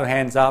options. No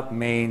hands up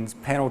means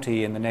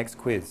penalty in the next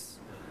quiz.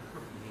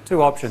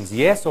 Two options,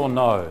 yes or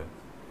no.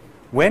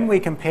 When we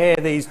compare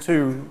these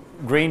two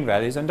green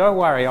values, and don't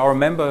worry, I'll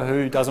remember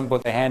who doesn't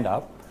put their hand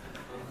up.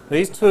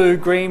 These two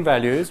green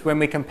values, when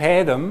we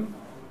compare them,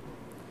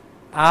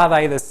 are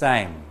they the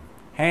same?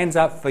 Hands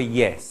up for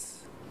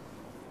yes.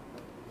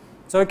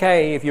 It's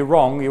okay if you're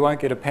wrong, you won't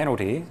get a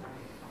penalty.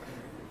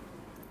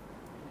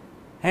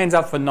 Hands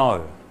up for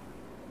no.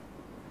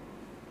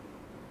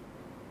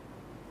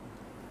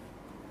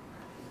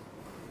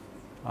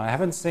 I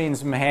haven't seen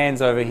some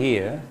hands over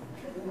here.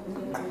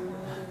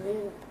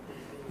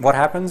 What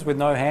happens with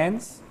no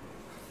hands?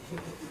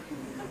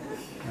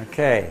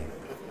 Okay.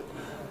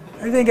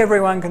 I think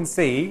everyone can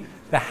see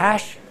the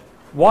hash.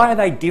 Why are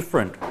they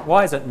different?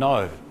 Why is it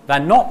no? They're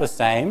not the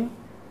same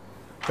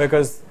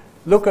because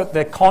look at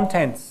the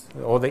contents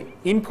or the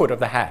input of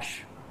the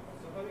hash.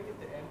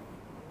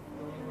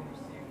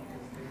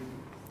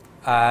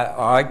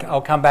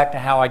 I'll come back to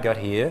how I got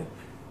here,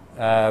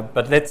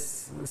 but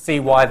let's see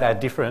why they're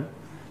different.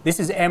 This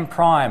is M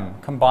prime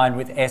combined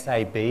with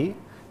SAB.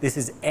 This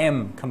is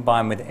M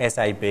combined with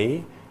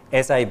SAB.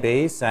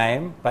 SAB,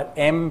 same, but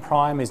M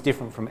prime is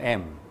different from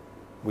M.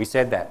 We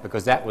said that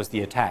because that was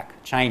the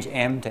attack. Change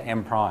M to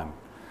M prime.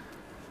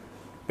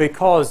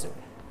 Because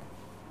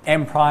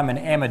M prime and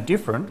M are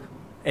different,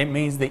 it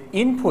means the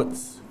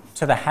inputs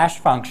to the hash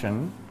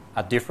function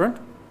are different,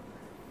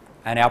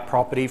 and our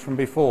property from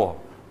before.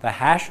 The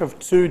hash of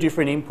two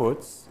different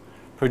inputs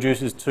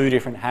produces two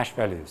different hash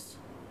values.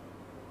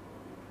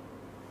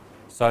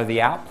 So the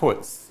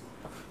outputs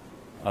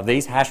of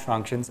these hash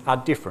functions are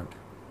different.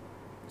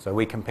 So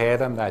we compare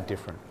them, they're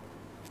different.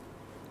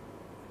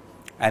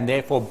 And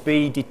therefore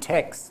B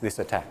detects this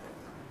attack.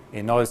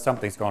 It knows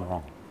something's gone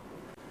wrong.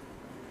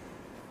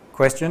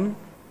 Question?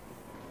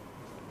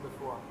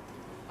 Before,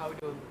 how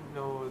do you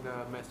know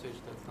the message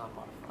that's not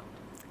modified?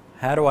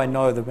 How do I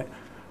know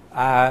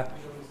the...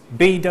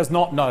 B does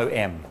not know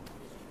M.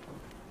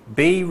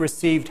 B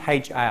received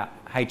HR,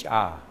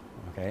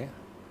 okay?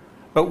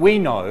 But we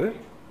know,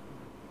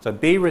 so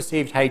B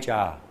received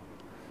HR.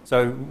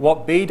 So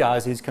what B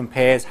does is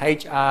compares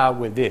HR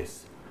with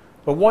this.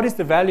 But what is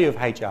the value of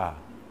HR?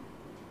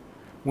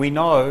 We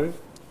know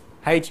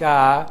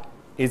HR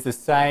is the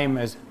same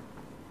as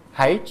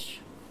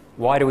H.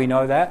 Why do we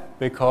know that?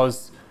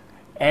 Because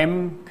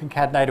M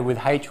concatenated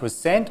with H was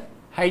sent,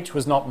 H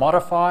was not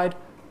modified,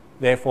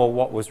 therefore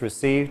what was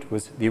received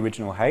was the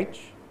original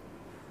H.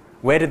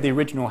 Where did the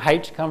original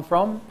H come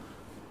from?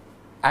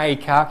 A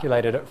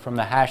calculated it from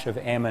the hash of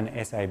M and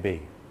SAB.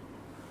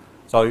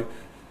 So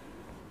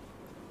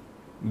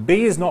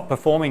B is not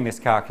performing this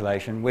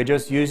calculation, we're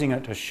just using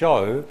it to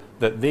show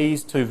that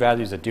these two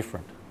values are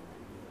different.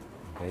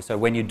 Okay, so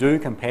when you do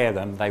compare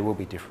them, they will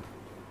be different.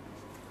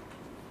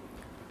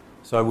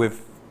 So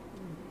we've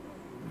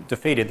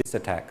defeated this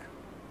attack.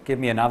 Give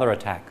me another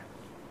attack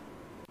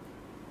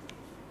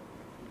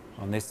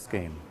on this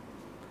scheme.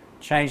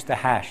 Change the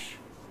hash.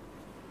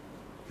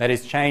 That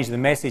is, change the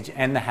message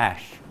and the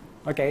hash.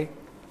 Okay,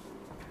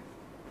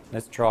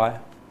 let's try.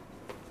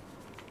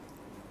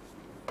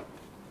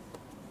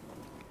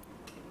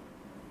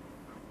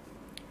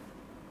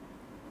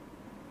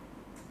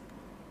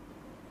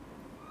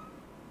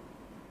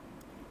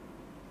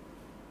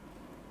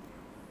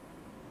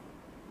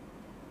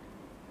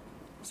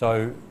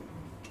 So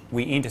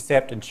we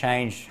intercept and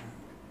change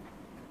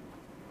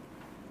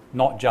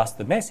not just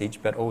the message,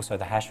 but also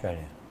the hash value.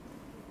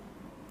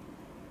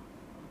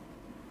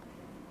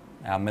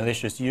 Our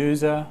malicious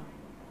user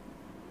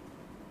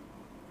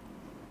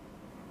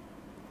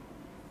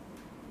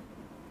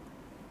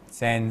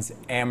sends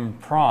M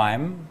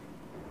prime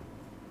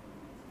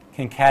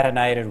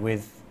concatenated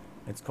with,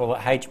 let's call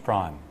it H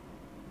prime,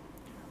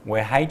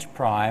 where H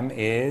prime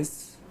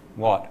is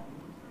what?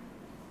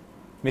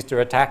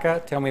 Mr.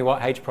 Attacker, tell me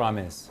what H prime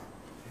is.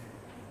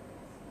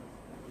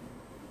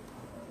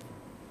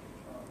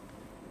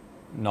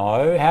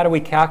 No, how do we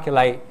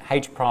calculate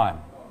H prime?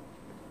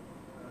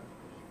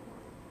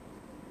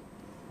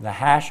 The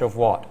hash of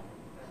what?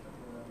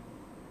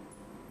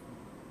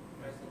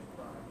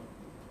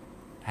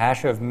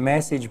 Hash of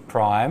message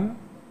prime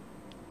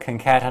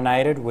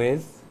concatenated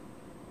with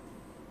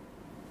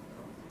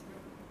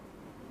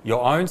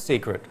your own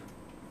secret.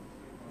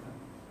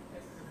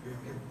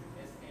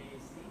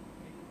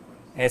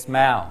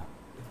 S-mal,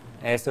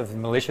 S of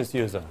malicious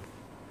user.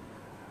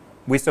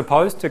 We're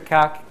supposed to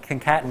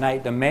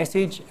concatenate the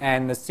message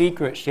and the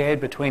secret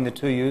shared between the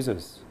two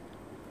users.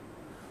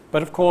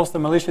 But of course, the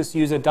malicious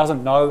user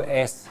doesn't know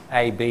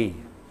SAB.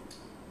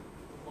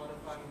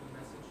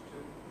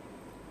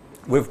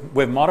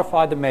 We've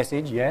modified the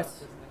message,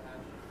 yes.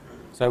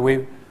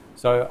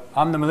 So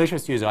I'm the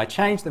malicious user. I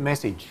change the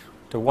message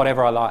to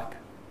whatever I like.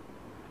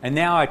 And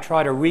now I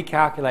try to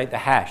recalculate the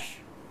hash.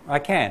 I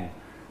can.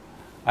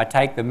 I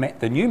take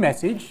the new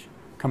message,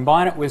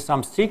 combine it with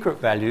some secret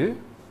value.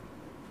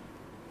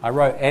 I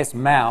wrote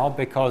S-mal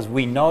because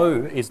we know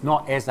it's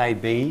not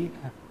SAB,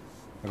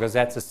 because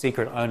that's a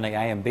secret only A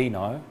and B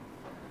know.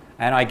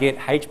 and I get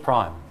H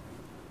prime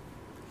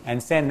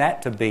and send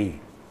that to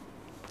B.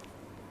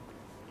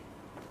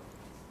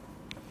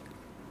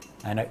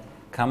 And it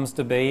comes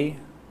to B.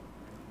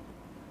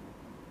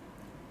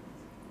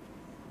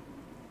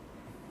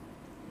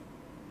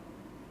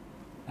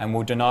 And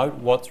we'll denote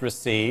what's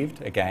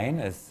received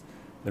again as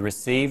the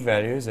received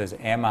values as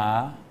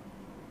MR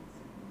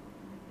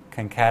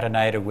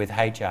concatenated with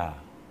HR.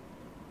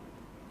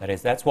 That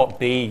is, that's what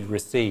B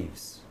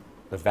receives,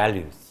 the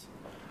values.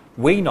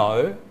 We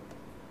know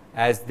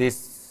as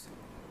this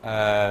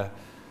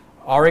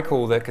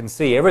oracle that can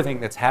see everything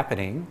that's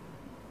happening,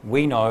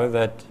 we know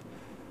that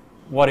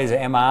what is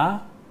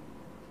MR?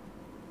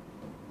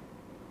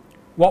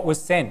 What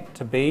was sent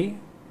to B?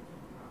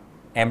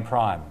 M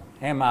prime.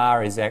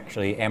 MR is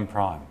actually M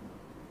prime.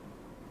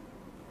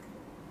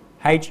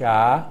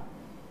 HR,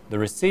 the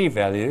received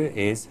value,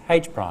 is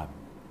H prime.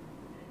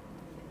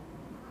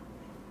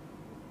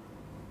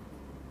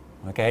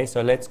 Okay,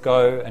 so let's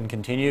go and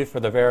continue for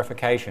the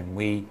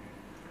verification.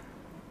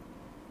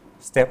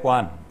 Step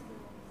 1,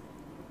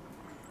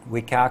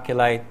 we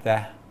calculate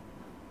the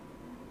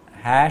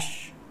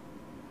hash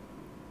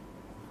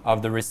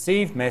of the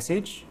received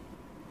message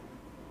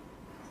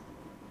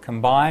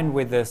combined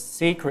with the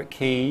secret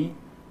key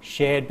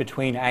shared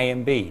between A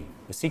and B,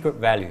 the secret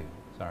value,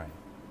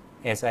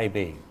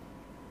 SAB.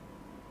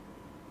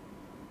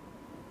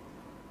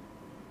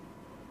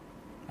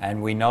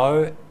 And we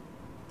know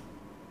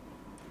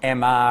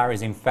MR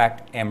is in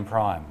fact M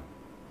prime.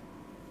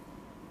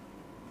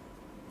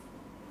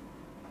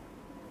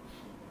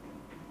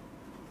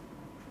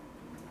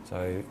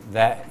 So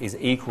that is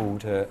equal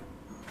to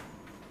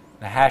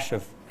the hash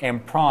of M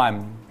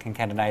prime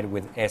concatenated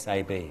with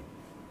SAB.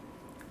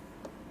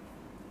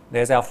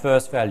 There's our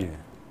first value.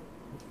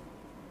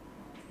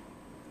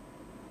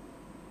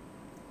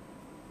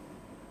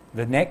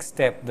 The next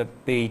step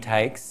that B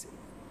takes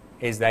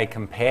is they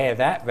compare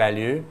that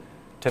value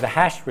to the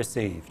hash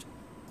received.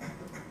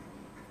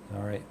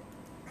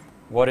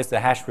 What is the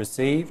hash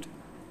received?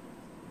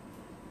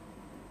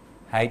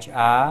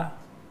 HR,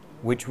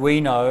 which we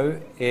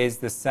know is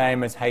the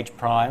same as H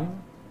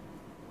prime.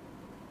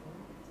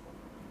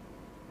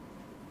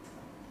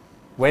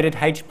 Where did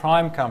H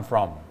prime come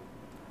from?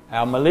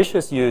 Our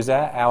malicious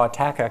user, our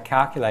attacker,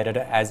 calculated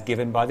it as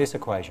given by this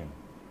equation.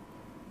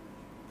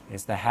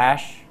 It's the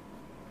hash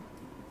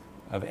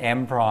of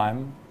M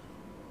prime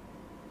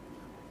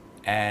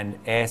and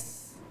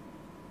S,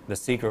 the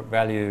secret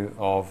value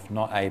of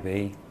not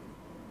AB,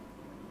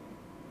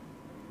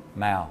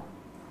 mal.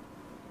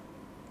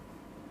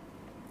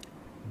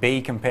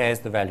 B compares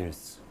the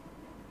values.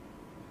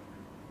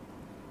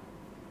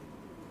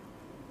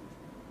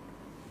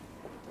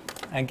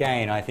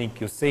 Again, I think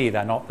you'll see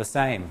they're not the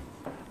same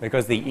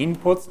because the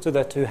inputs to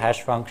the two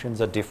hash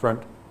functions are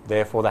different.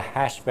 Therefore, the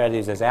hash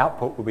values as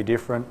output will be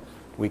different.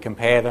 We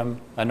compare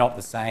them, they're not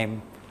the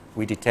same.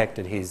 We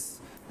detected his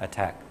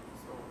attack.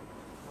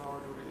 So how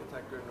do the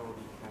attacker know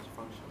the hash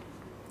function?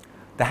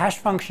 The hash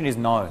function is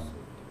known.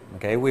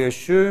 Okay, we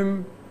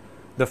assume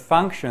the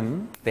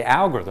function, the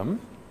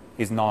algorithm,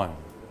 is known.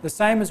 The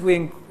same as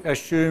we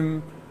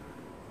assume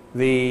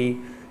the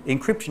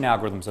encryption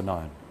algorithms are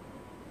known.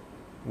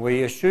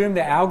 We assume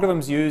the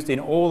algorithms used in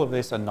all of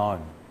this are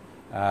known.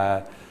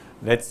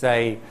 Let's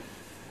say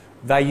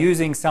they're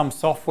using some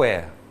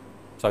software.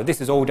 So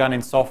this is all done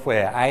in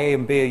software. A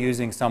and B are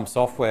using some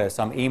software,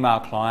 some email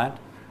client,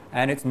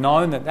 and it's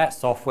known that that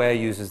software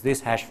uses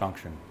this hash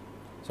function.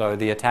 So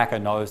the attacker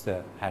knows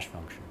the hash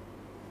function.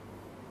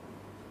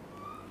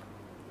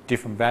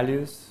 Different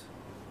values,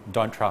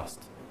 don't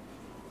trust.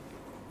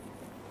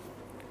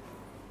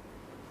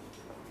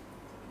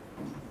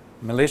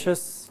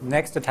 Malicious,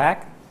 next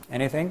attack,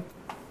 anything?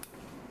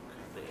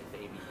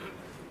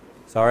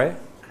 Sorry?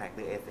 Crack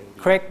the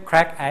SAB.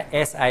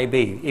 Crack SAB.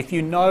 If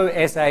you know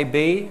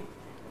SAB,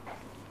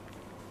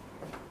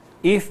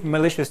 if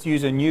malicious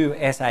user knew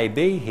SAB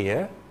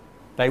here,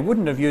 they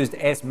wouldn't have used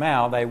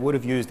SMAL, they would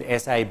have used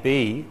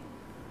SAB,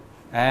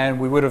 and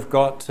we would have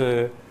got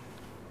to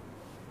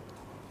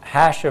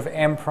hash of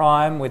M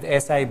prime with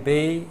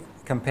SAB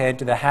compared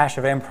to the hash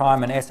of M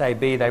prime and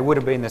SAB. They would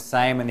have been the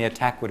same and the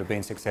attack would have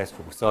been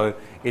successful. So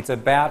it's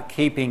about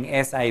keeping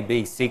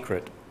SAB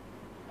secret.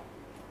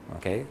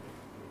 Okay?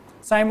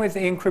 Same with the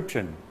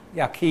encryption.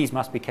 Yeah, keys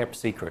must be kept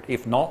secret.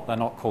 If not, they're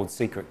not called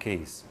secret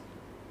keys.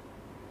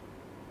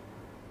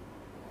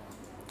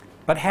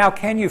 But how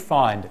can you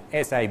find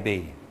SAB?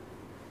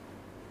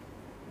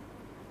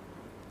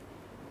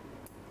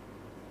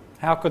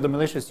 How could the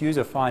malicious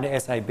user find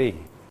SAB?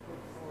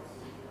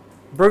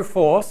 Brute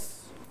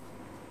force.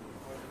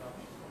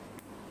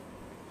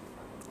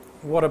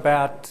 What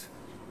about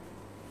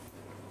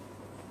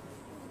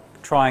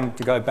trying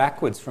to go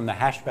backwards from the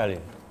hash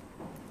value?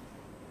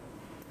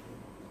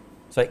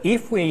 So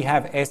if we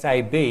have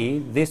SAB,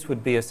 this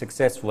would be a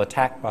successful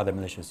attack by the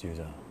malicious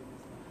user.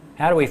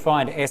 How do we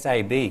find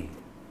SAB?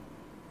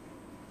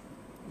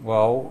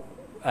 Well,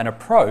 an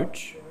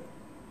approach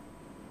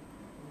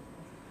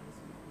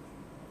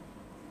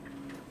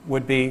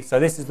would be,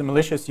 so this is the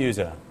malicious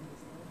user.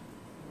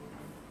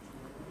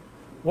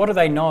 what do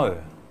they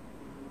know?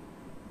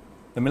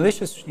 The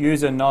malicious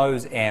user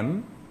knows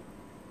M,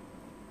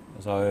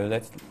 so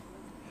that's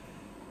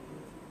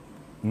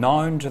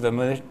known to the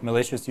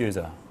malicious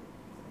user.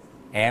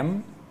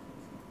 M,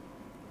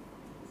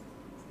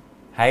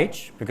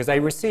 H, because they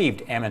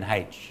received M and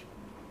H.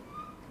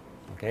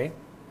 Okay?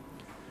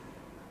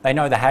 They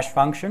know the hash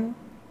function.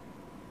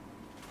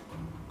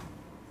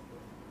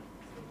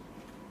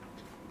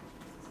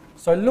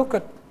 So look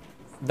at,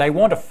 they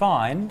want to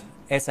find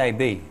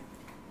SAB.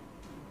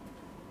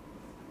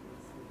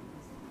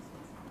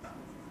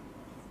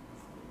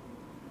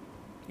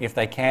 If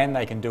they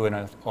can do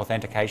an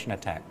authentication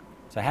attack.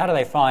 So how do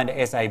they find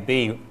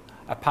SAB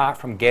apart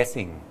from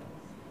guessing?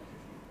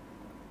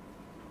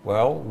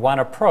 Well, one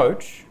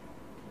approach,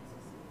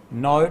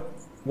 note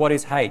what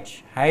is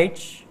H.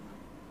 H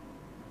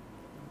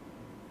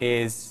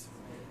is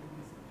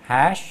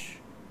hash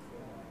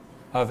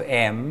of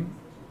M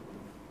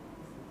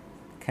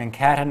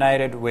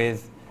concatenated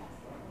with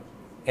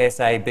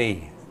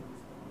SAB.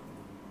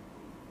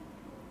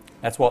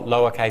 That's what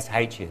lowercase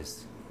h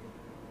is.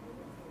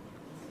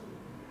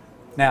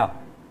 Now,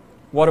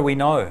 what do we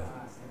know?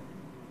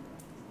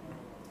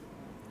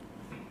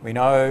 We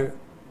know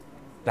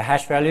the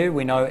hash value,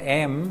 we know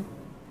M,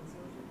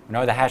 we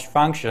know the hash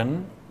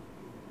function.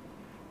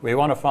 We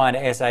want to find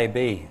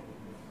SAB.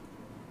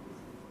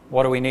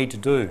 What do we need to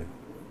do?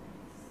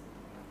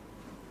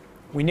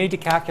 We need to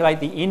calculate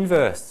the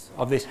inverse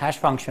of this hash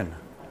function.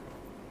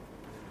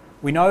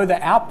 We know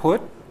the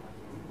output.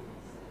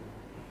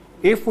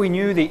 If we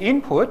knew the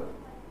input,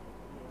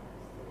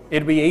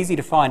 it'd be easy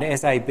to find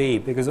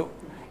SAB, because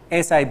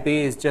SAB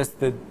is just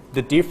the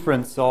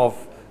difference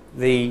of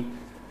the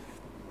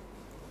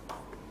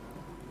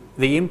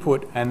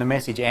input and the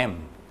message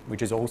M,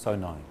 which is also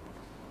known.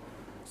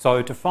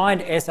 So to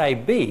find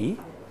SAB,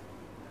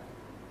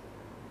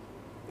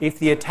 if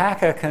the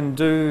attacker can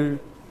do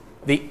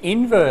the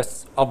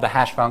inverse of the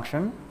hash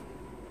function,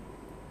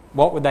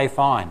 what would they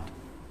find?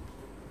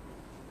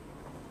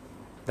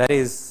 That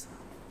is,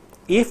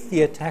 if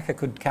the attacker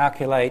could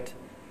calculate,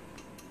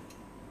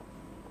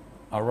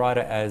 I'll write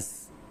it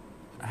as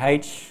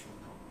h,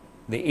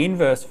 the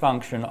inverse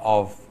function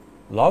of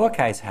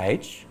lowercase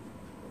h,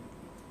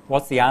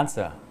 what's the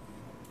answer?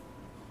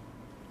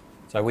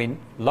 So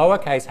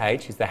lowercase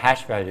h is the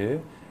hash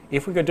value.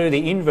 If we could do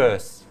the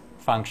inverse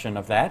function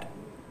of that,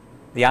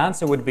 the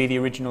answer would be the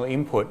original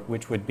input,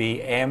 which would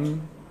be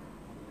M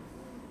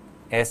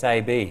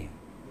SAB.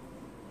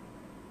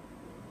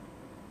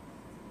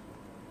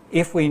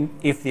 If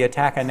the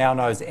attacker now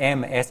knows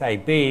M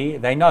SAB,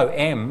 they know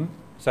M,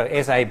 so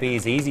SAB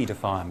is easy to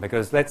find,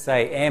 because let's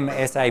say M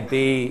SAB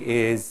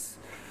is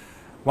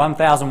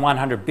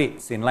 1,100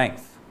 bits in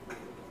length.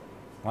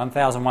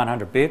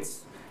 1,100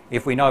 bits.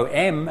 If we know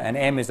M and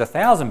M is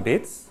 1,000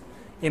 bits,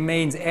 it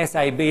means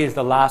SAB is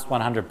the last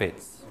 100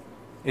 bits.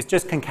 It's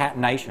just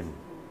concatenation.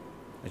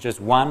 It's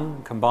just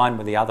one combined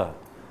with the other.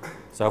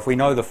 So if we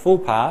know the full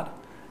part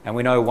and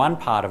we know one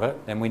part of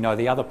it, then we know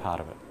the other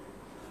part of it.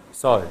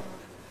 So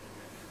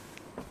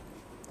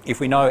if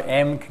we know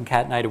M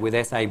concatenated with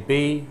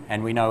SAB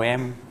and we know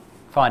M,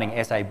 finding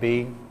SAB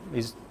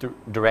is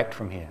direct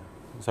from here.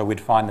 So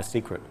we'd find the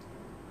secret.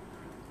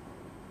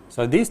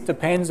 So this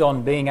depends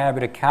on being able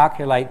to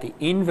calculate the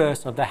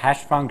inverse of the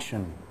hash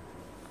function.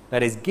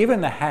 That is,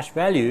 given the hash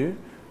value,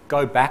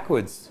 go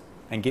backwards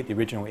and get the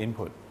original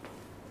input.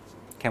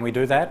 Can we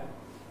do that?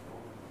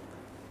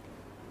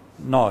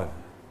 No.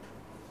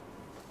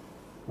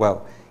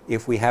 Well,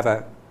 if we have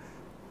a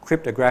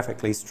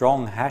cryptographically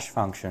strong hash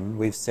function,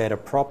 we've said a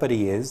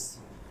property is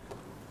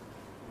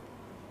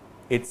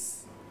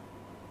it's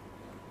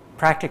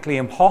practically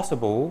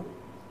impossible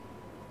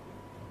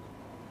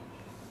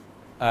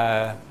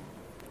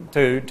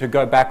to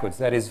go backwards.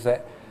 That is,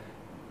 that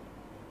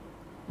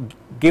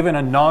given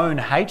a known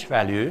h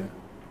value,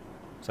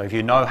 so if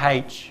you know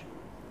h,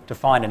 to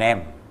find an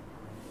m.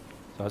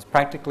 So it's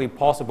practically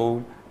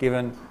possible,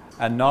 given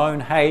a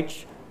known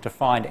h, to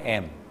find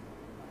m.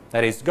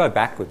 That is, to go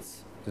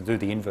backwards, to do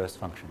the inverse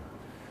function.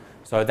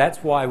 So that's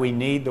why we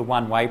need the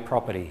one-way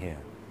property here.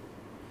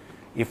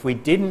 If we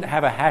didn't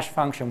have a hash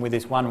function with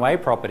this one-way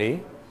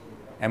property,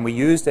 and we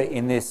used it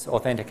in this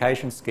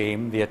authentication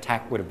scheme, the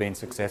attack would have been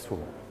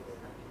successful.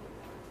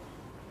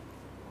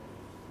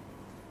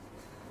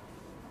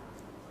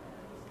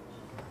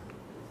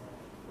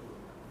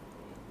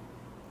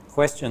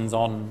 Questions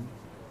on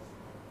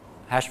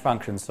hash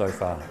functions so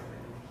far?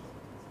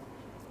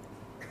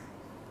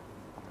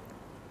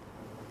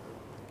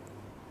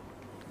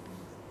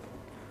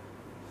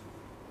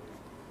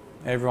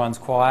 Everyone's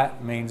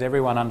quiet means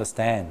everyone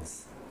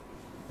understands.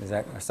 Is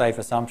that a safe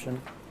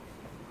assumption?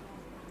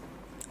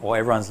 Or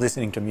everyone's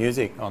listening to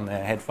music on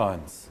their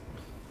headphones?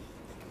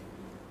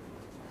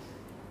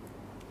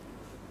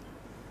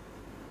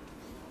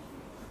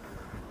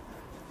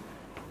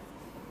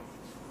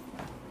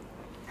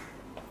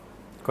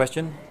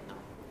 Question?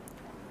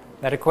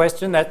 That a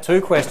question? That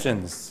two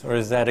questions? Or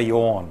is that a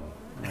yawn?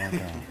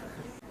 Okay.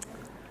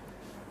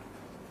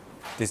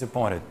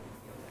 Disappointed.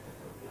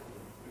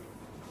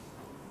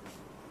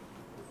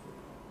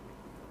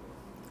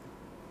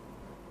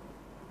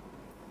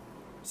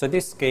 So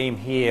this scheme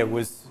here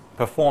was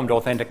performed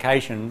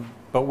authentication,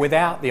 but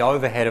without the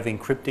overhead of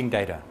encrypting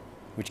data,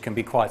 which can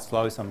be quite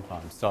slow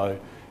sometimes. So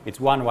it's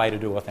one way to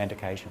do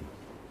authentication.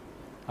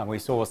 And we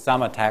saw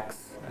some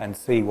attacks and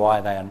see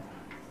why they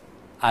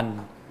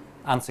are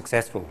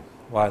unsuccessful,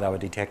 why they were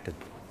detected.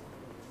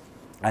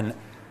 And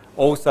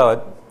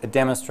also it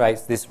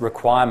demonstrates this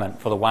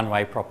requirement for the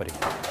one-way property.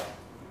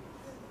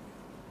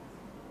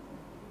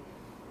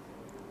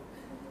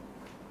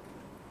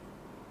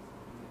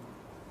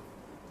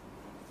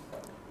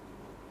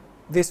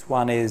 This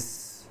one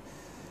is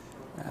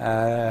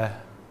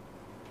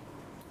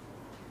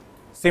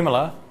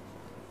similar,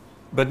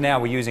 but now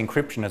we use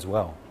encryption as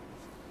well.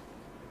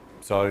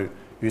 So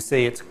you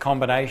see it's a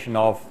combination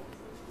of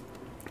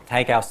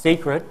take our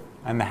secret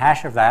and the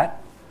hash of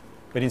that,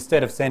 but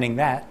instead of sending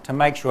that, to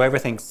make sure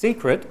everything's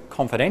secret,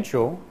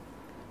 confidential,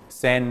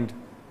 send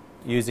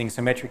using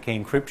symmetric key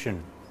encryption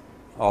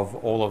of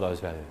all of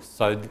those values.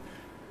 So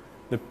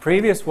the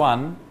previous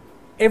one,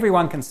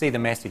 everyone can see the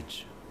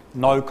message,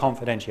 no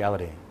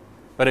confidentiality.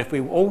 But if we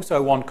also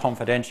want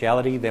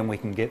confidentiality, then we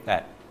can get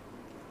that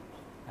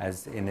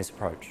as in this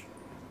approach.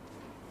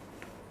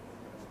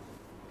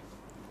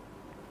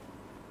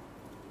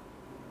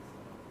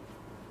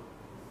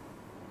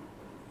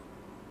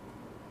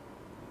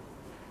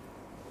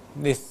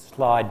 This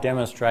slide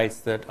demonstrates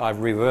that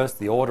I've reversed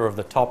the order of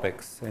the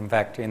topics. In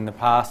fact, in the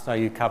past,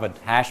 you covered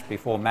hash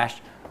before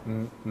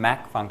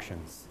MAC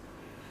functions.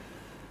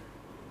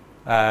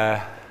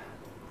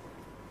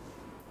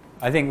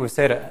 I think we've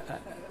said it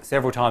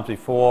several times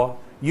before,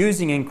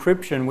 using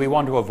encryption we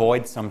want to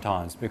avoid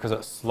sometimes because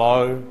it's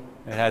slow,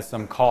 it has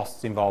some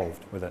costs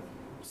involved with it.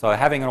 So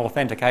having an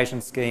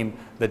authentication scheme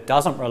that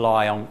doesn't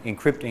rely on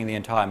encrypting the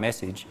entire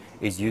message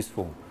is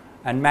useful.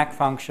 And MAC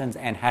functions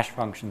and hash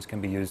functions can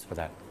be used for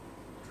that.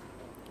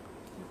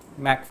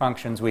 MAC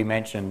functions we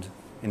mentioned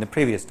in the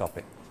previous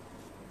topic.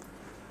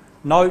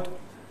 Note,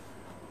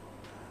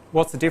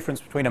 what's the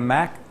difference between a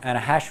MAC and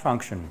a hash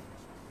function?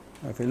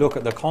 If we look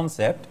at the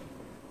concept,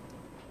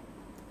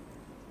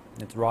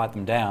 let's write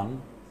them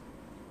down.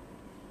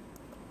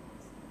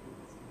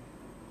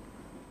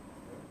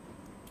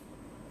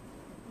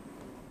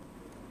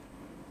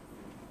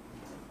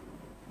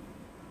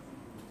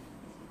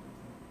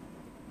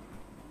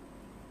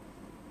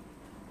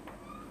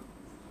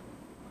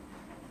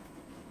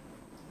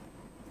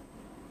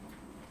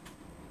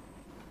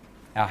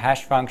 Our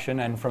hash function,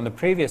 and from the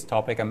previous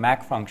topic, a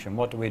MAC function.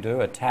 What do we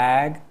do? A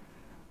tag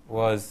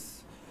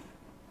was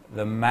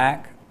the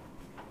MAC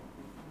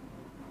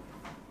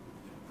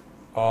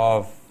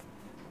of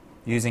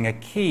using a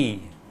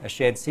key, a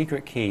shared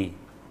secret key,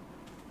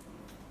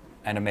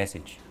 and a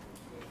message.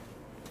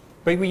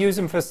 But we use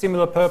them for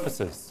similar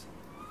purposes.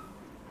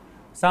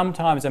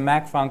 Sometimes a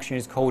MAC function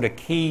is called a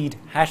keyed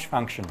hash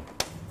function.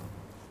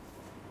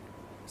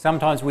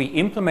 Sometimes we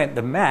implement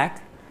the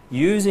MAC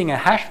using a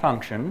hash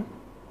function,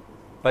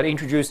 but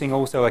introducing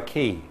also a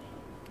key,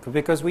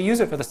 because we use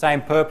it for the same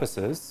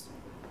purposes,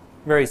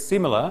 very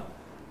similar,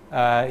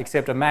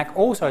 except a MAC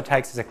also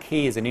takes as a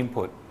key as an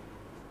input.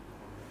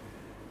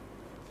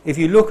 If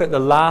you look at the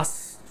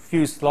last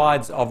few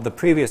slides of the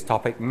previous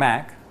topic,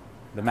 MAC,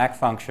 the MAC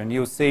function,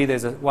 you'll see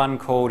there's one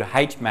called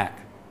HMAC,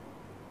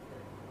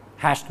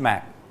 hashed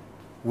MAC,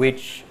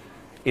 which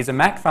is a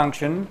MAC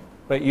function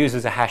but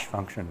uses a hash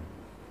function.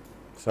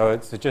 So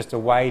it's just a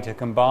way to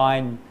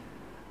combine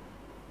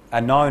a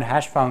known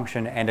hash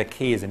function and a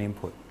key as an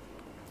input.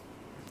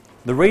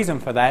 The reason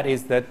for that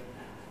is that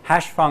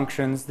hash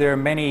functions, there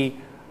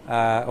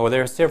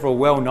are several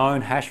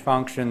well-known hash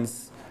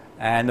functions,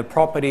 and the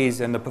properties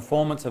and the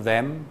performance of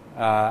them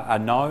are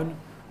known,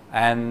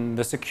 and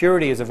the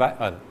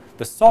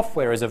the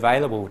software is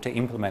available to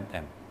implement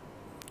them.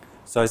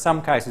 So in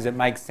some cases it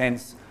makes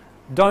sense,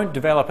 don't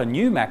develop a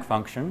new MAC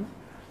function,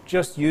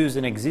 just use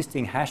an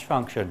existing hash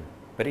function,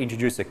 but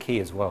introduce a key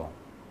as well.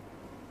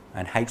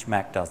 And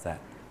HMAC does that.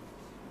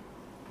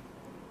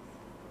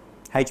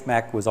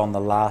 HMAC was on the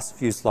last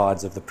few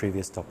slides of the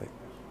previous topic.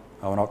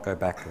 I will not go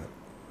back to it.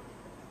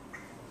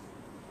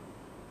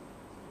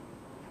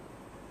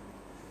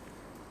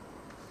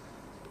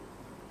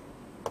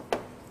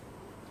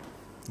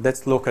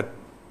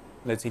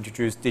 Let's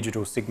introduce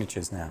digital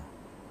signatures now.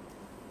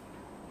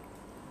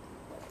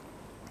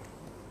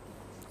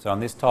 So on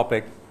this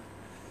topic,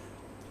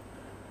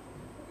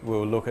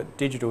 we'll look at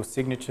digital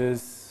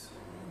signatures.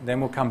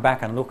 Then we'll come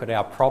back and look at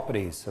our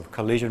properties of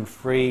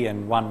collision-free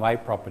and one-way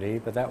property,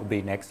 but that will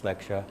be next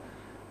lecture.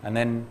 And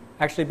then,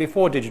 actually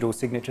before digital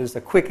signatures,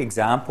 a quick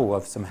example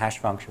of some hash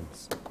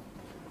functions.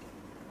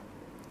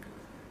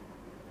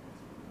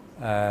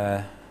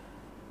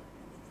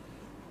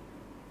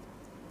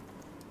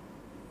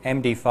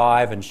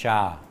 MD5 and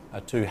SHA are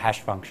two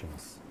hash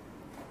functions.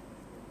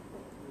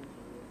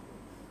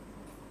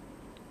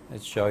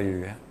 Let's show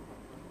you.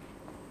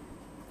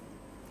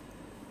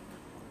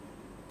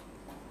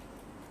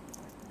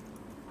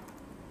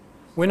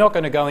 We're not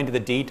going to go into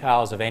the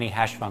details of any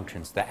hash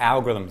functions, the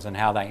algorithms and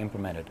how they're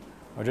implemented.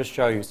 I'll just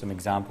show you some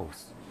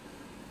examples.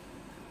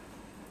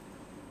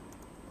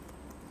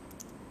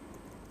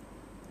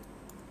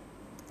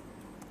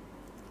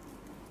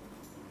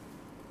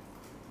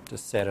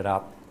 just set it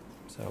up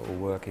so it will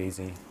work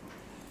easy.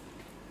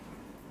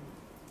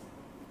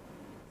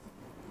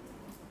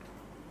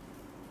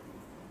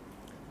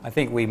 I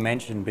think we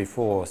mentioned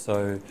before,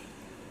 so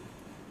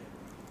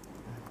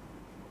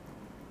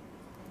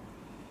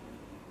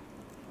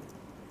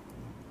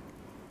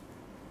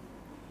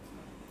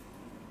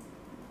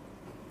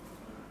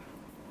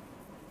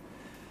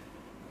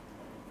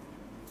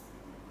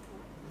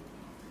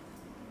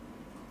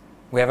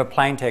we have a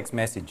plain text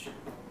message.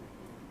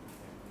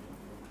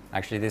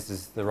 Actually, this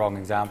is the wrong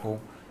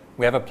example.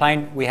 We have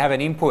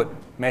an input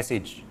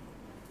message.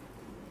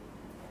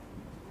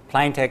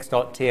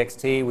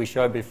 Plaintext.txt we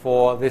showed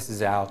before. This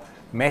is our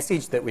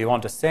message that we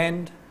want to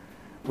send.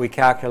 We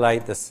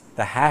calculate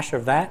the hash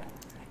of that.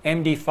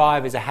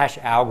 MD5 is a hash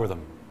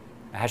algorithm,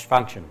 a hash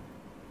function.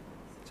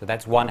 So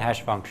that's one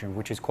hash function,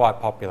 which is quite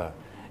popular.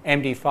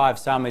 MD5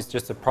 sum is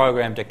just a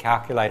program to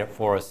calculate it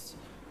for us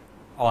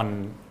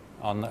on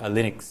a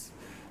Linux.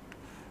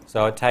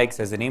 So it takes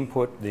as an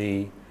input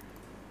the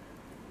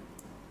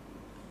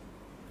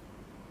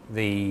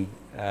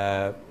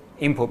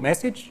input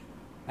message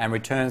and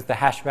returns the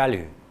hash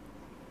value.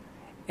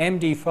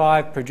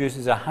 MD5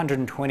 produces a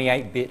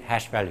 128-bit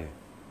hash value.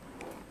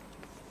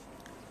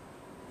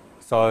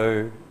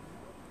 So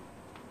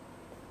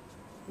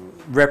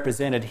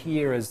represented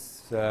here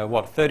as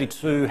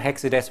 32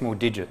 hexadecimal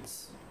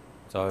digits.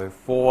 So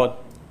 4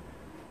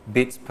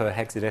 bits per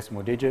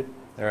hexadecimal digit.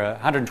 There are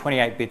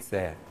 128 bits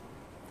there.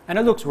 And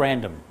it looks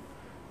random.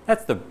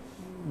 That's the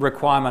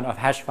requirement of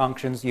hash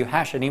functions. You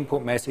hash an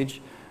input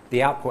message,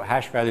 the output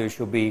hash value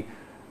should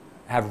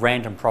have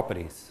random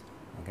properties.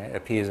 Okay? It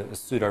appears as a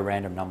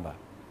pseudo-random number.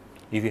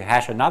 If you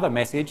hash another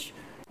message,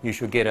 you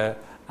should get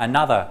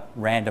another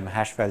random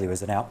hash value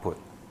as an output.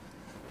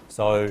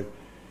 So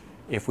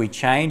if we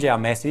change our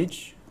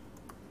message,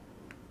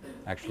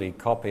 actually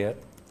copy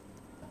it,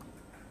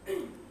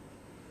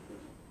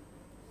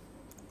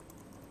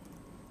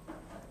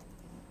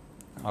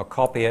 I'll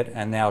copy it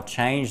and now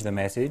change the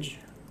message.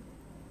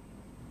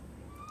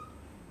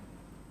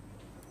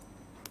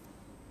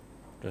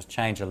 Just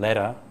change a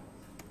letter.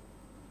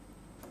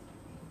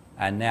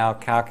 And now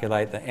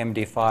calculate the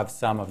MD5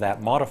 sum of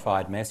that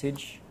modified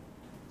message.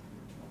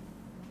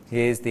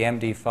 Here's the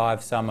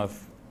MD5 sum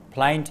of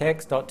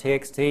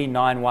plaintext.txt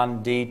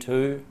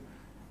 91D2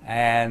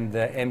 and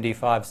the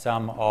MD5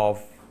 sum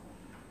of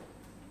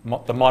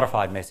the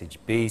modified message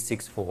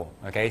B64.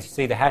 Okay, so you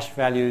see the hash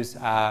values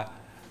are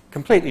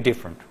completely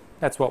different.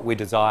 That's what we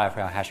desire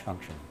for our hash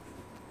function.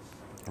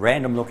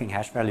 Random looking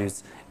hash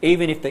values,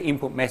 even if the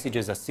input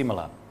messages are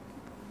similar.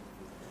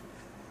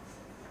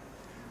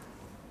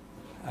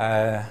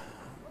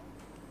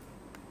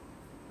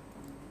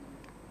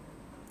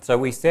 So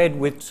we said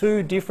with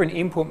 2 different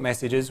input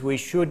messages, we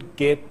should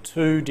get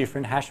 2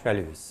 different hash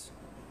values.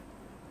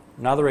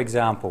 Another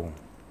example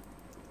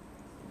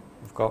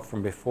we've got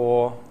from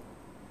before.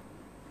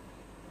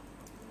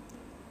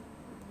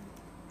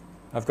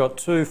 I've got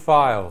 2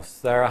 files.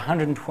 They're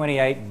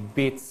 128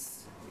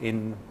 bytes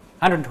in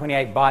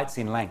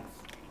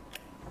length.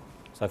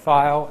 So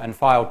file and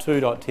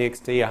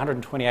file2.txt,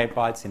 128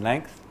 bytes in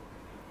length.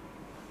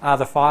 Are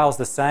the files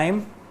the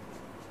same?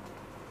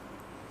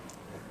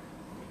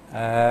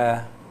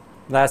 There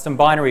are some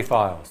binary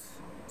files.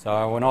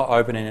 So we're not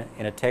opening it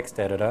in a text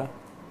editor.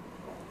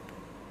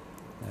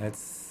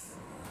 Let's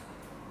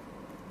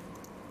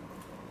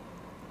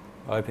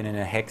open in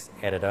a hex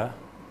editor.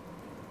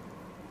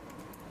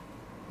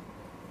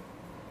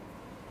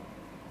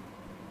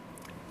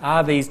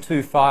 Are these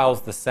 2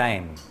 files the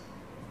same?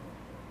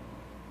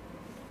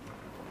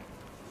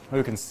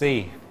 Who can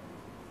see?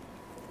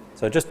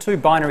 So just 2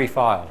 binary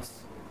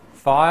files,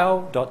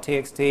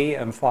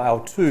 file.txt and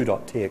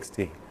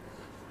file2.txt.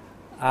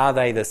 Are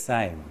they the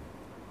same?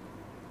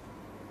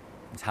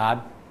 It's hard,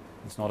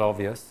 it's not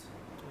obvious.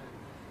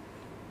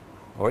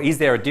 Or is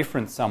there a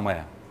difference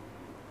somewhere?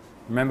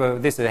 Remember,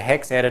 this is a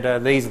hex editor,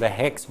 these are the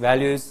hex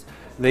values,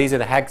 these are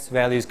the hex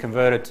values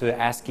converted to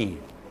ASCII.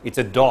 It's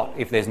a dot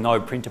if there's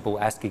no printable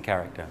ASCII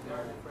character.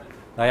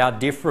 They are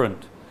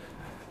different.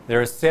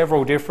 There are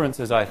several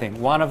differences, I think.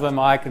 One of them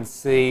I can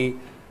see,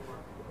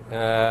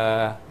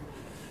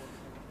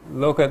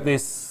 look at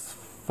this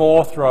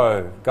 4th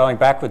row, going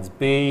backwards,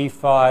 B5,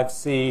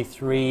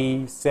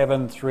 C3,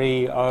 7,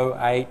 3, 0,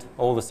 8,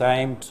 all the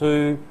same,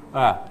 2,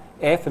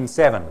 F and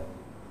 7.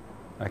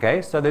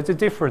 Okay, so there's a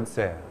difference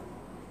there.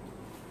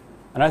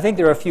 And I think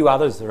there are a few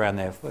others around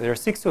there. There are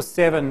 6 or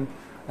 7,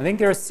 I think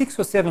there are 6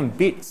 or 7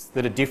 bits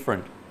that are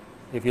different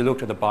if you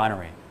looked at the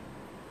binary.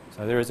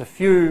 So there is a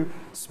few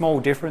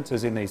small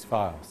differences in these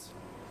files.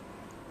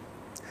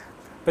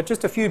 But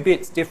just a few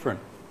bits different.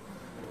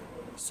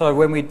 So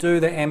when we do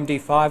the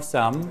MD5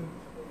 sum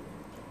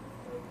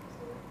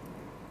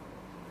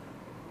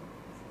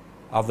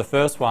of the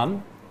first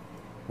one,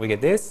 we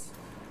get this.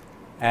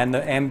 And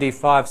the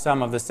MD5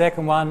 sum of the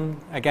second one,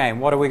 again,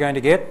 what are we going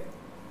to get?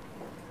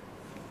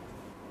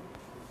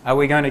 Are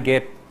we going to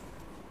get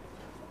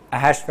a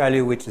hash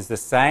value which is the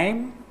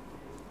same,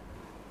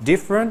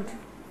 different,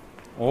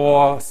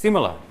 or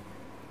similar?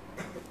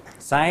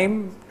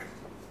 Same,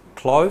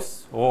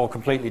 close or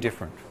completely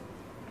different.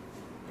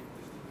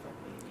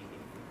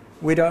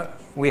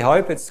 We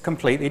hope it's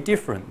completely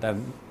different. The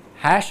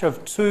hash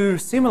of two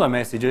similar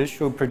messages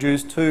should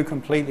produce two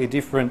completely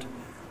different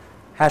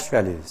hash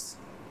values.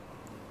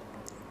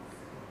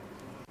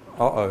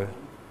 Uh-oh.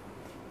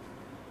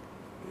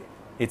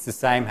 It's the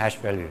same hash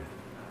value.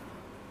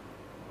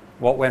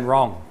 What went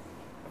wrong?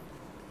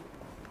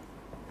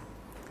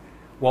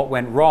 What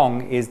went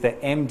wrong is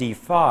that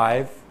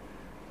MD5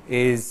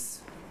 is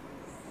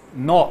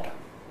not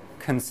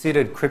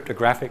considered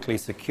cryptographically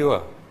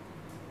secure.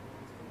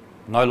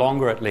 No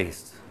longer, at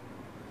least.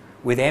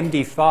 With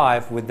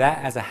MD5, with that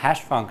as a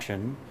hash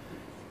function,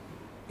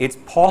 it's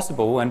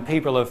possible, and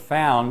people have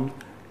found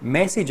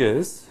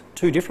messages,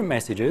 two different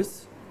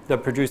messages,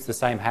 that produce the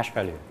same hash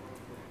value.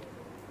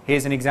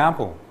 Here's an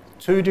example.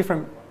 Two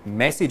different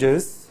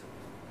messages,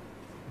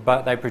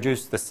 but they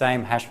produce the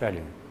same hash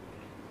value.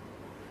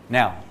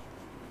 Now,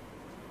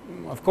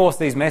 of course,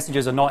 these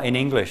messages are not in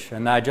English,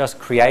 and they're just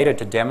created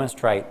to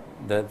demonstrate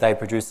that they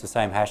produce the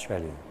same hash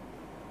value.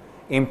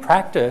 In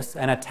practice,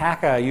 an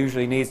attacker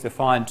usually needs to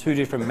find two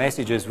different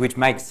messages which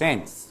make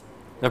sense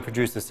that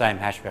produce the same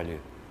hash value,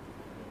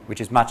 which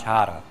is much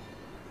harder.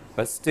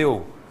 But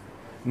still,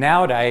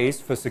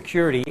 nowadays, for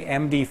security,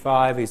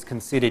 MD5 is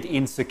considered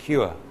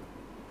insecure.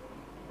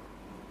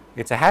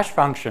 It's a hash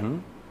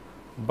function,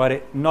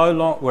 but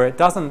where it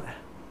doesn't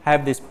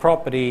have this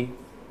property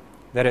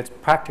that it's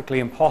practically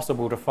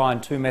impossible to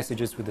find two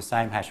messages with the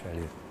same hash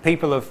value.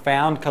 People have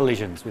found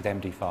collisions with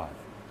MD5,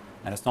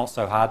 and it's not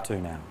so hard to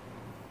now.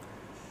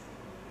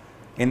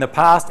 In the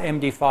past,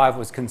 MD5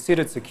 was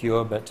considered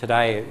secure, but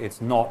today it's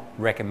not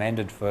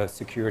recommended for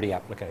security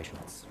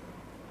applications.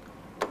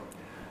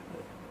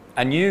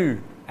 A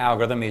new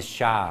algorithm is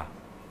SHA,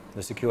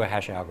 the secure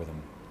hash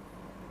algorithm.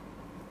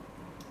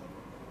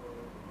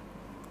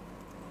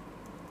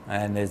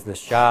 And there's the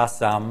SHA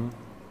sum,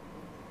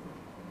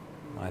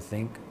 I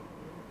think.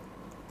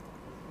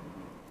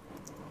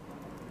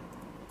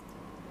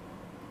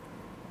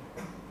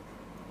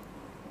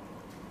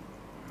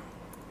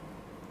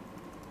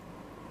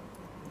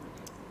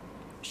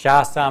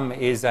 SHA-SUM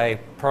is a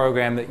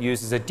program that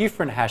uses a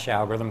different hash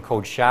algorithm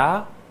called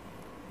SHA,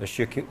 the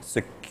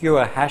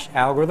secure hash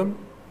algorithm.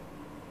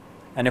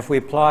 And if we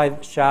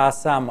apply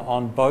SHA-SUM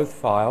on both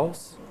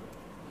files,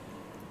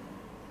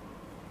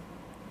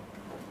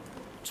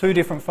 two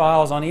different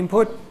files on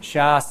input,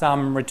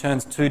 SHA-SUM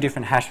returns two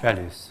different hash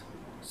values.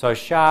 So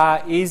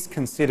SHA is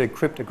considered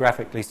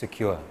cryptographically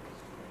secure.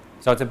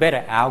 So it's a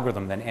better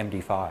algorithm than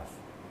MD5.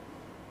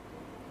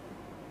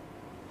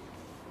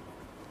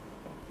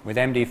 With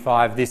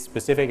MD5, this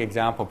specific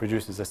example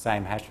produces the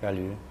same hash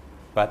value,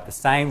 but the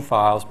same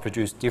files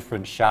produce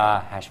different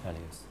SHA hash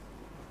values.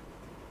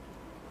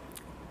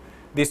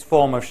 This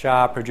form of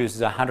SHA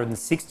produces a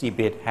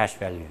 160-bit hash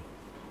value.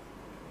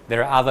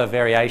 There are other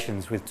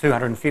variations with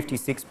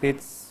 256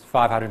 bits,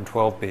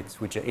 512 bits,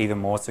 which are even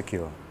more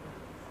secure.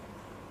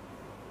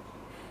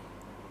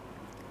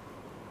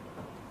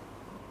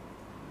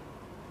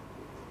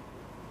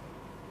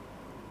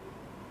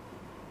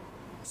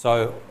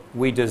 So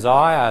we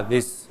desire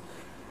this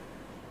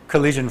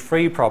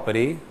collision-free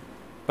property,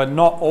 but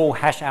not all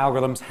hash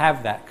algorithms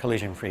have that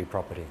collision-free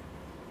property.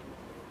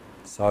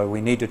 So we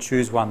need to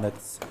choose one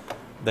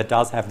that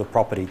does have the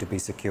property to be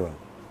secure.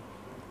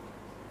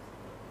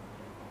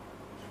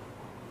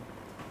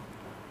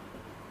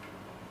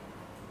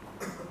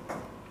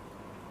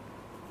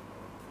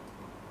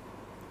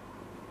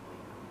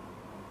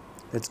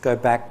 Let's go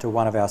back to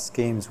one of our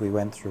schemes we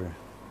went through.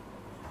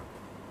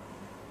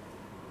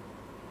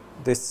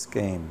 This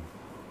scheme.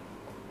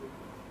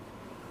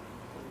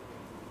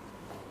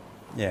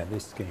 Yeah,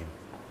 this scheme.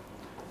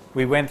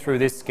 We went through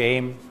this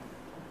scheme.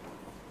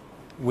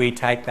 We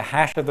take the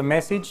hash of the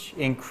message,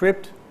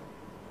 encrypt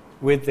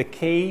with the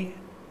key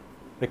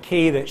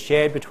that's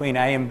shared between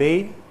A and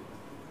B,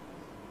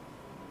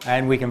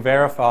 and we can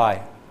verify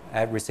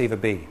at receiver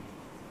B.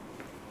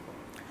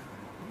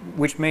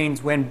 Which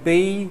means when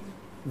B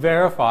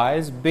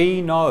verifies,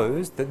 B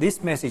knows that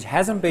this message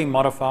hasn't been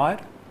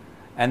modified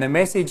and the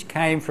message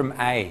came from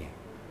A.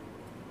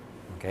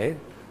 Okay?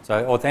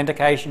 So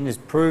authentication is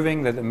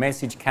proving that the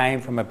message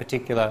came from a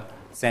particular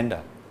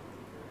sender.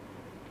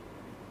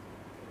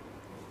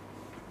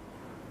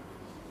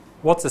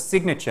 What's a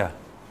signature?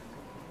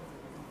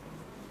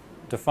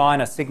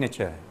 Define a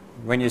signature.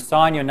 When you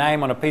sign your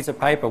name on a piece of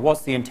paper,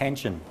 what's the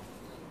intention?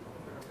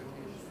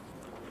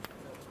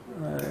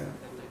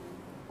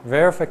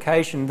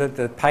 Verification that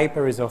the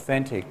paper is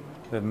authentic.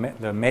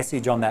 The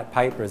message on that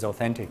paper is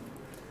authentic.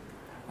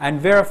 And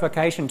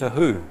verification to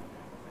who?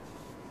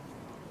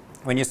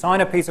 When you sign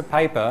a piece of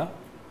paper,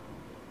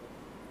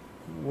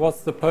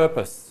 what's the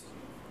purpose?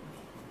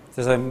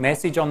 There's a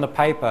message on the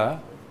paper.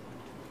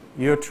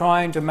 You're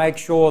trying to make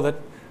sure that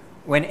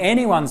when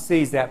anyone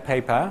sees that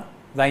paper,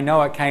 they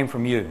know it came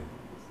from you.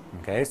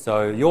 Okay,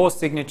 so your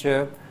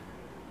signature,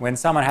 when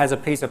someone has a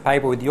piece of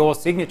paper with your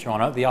signature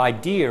on it, the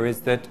idea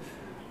is that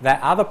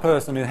that other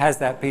person who has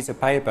that piece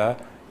of paper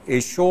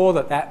is sure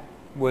that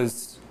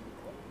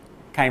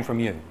came from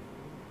you.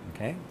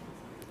 Okay?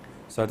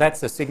 So that's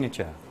the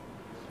signature.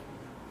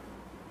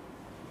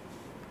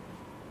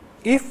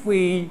 If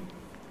we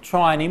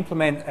try and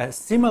implement a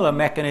similar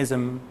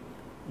mechanism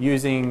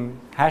using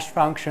hash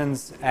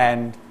functions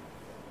and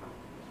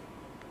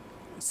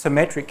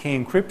symmetric key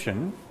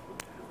encryption,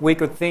 we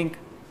could think,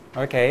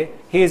 okay,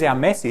 here's our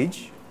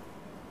message.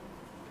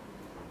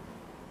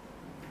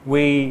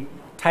 We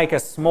take a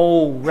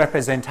small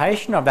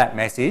representation of that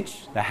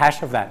message, the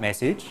hash of that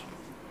message,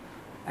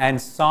 and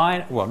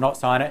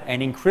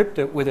and encrypt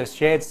it with a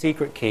shared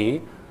secret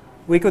key.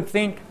 We could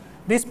think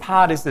this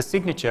part is the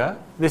signature,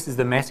 this is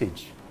the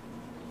message.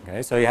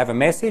 Okay, so you have a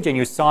message and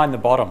you sign the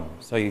bottom,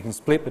 so you can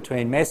split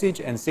between message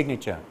and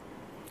signature.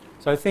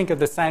 So think of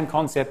the same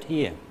concept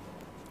here.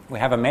 We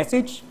have a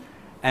message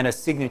and a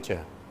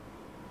signature,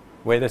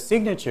 where the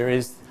signature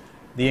is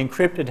the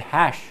encrypted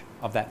hash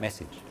of that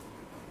message.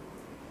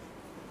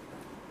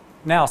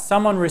 Now,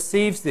 someone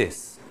receives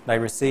this. They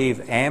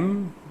receive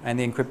M and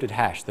the encrypted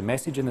hash, the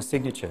message and the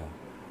signature.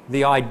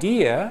 The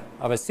idea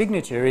of a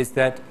signature is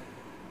that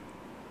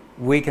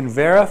we can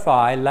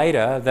verify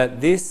later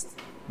that this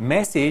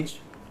message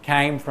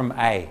came from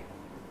A.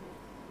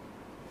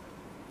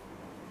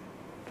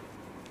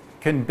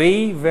 Can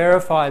B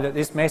verify that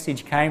this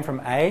message came from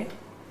A?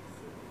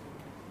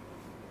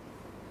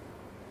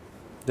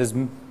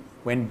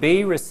 When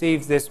B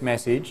receives this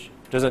message,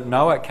 does it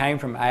know it came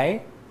from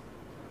A?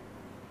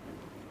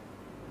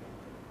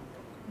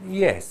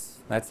 Yes,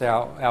 that's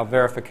our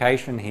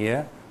verification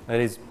here. That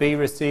is, B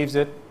receives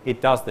it,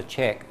 it does the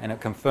check, and it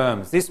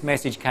confirms this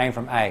message came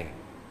from A.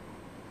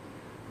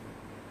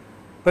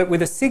 But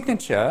with a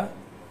signature,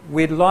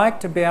 we'd like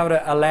to be able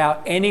to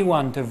allow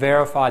anyone to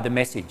verify the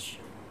message.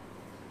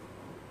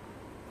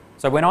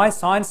 So when I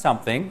sign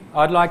something,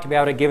 I'd like to be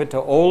able to give it to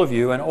all of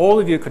you, and all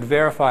of you could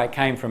verify it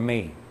came from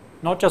me.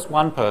 Not just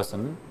one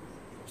person,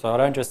 so I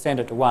don't just send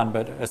it to one,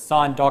 but a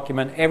signed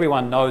document,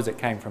 everyone knows it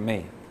came from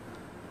me.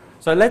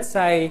 So let's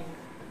say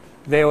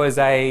there was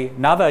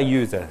another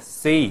user,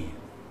 C,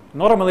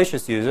 not a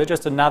malicious user,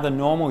 just another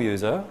normal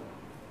user,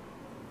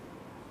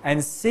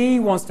 and C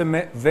wants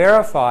to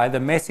verify the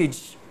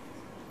message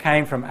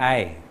came from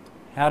A.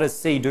 How does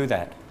C do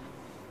that?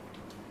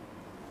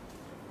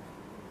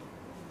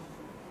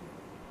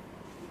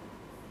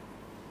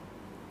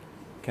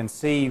 Can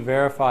C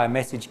verify a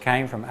message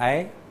came from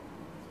A?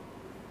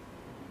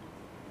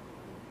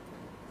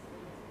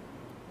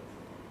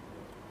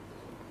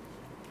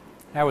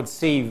 How would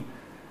C...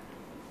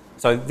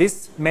 So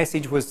this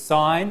message was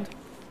signed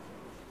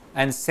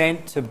and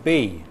sent to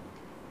B.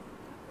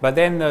 But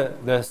then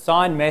the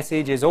signed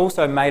message is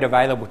also made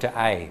available to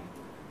A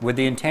with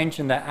the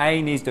intention that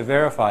A needs to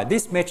verify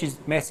this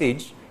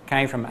message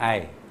came from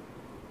A.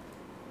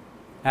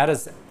 How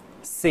does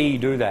C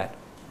do that?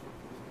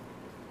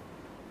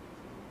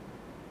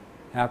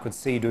 How could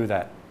C do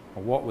that?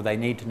 Or what would they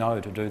need to know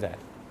to do that?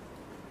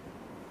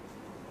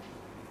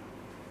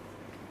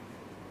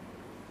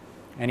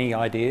 Any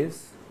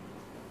ideas?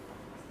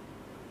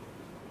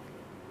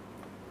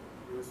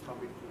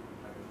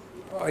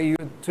 Oh, you're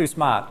too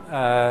smart.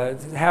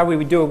 How will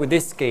we do it with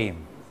this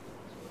scheme?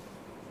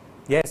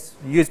 Yes,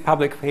 use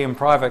public key and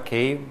private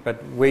key,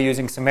 but we're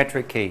using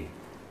symmetric key.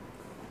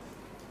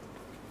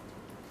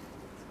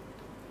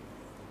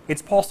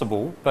 It's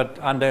possible, but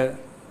under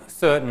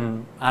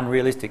certain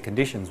unrealistic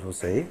conditions, we'll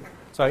see.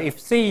 So if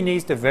C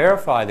needs to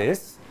verify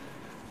this,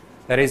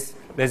 that is,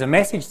 there's a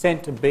message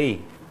sent to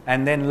B,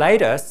 and then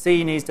later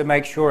C needs to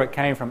make sure it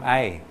came from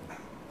A.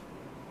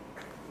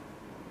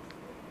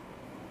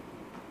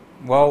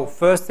 Well,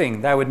 first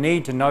thing, they would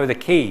need to know the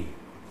key.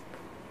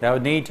 They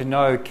would need to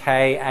know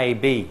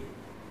KAB,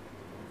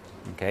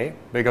 okay,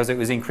 because it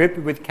was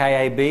encrypted with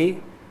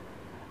KAB,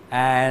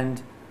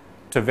 and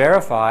to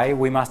verify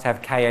we must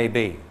have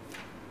KAB.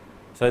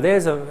 So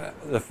there's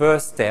the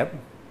first step,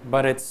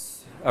 but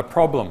it's a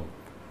problem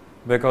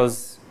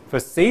because for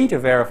C to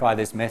verify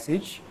this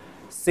message,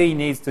 C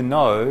needs to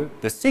know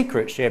the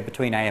secret shared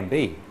between A and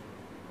B.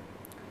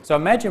 So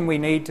imagine we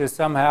need to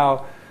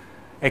somehow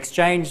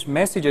exchange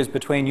messages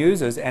between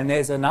users, and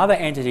there's another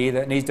entity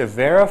that needs to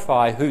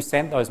verify who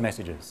sent those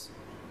messages.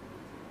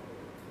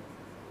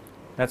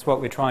 That's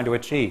what we're trying to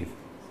achieve.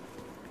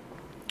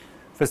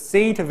 For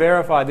C to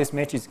verify this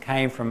message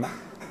came from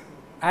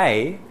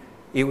A,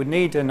 it would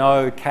need to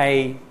know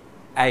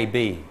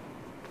KAB,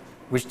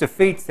 which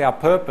defeats our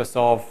purpose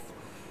of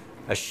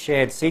a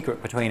shared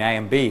secret between A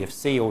and B if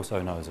C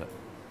also knows it.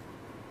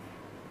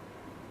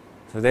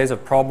 So there's a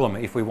problem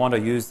if we want to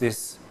use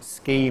this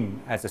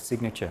scheme as a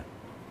signature.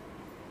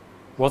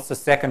 What's the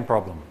second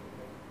problem?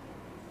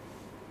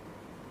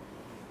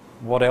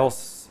 What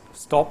else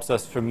stops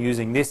us from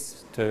using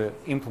this to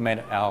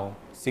implement our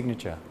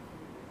signature?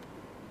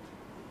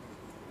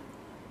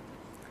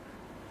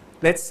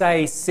 Let's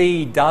say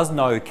C does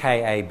know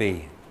KAB.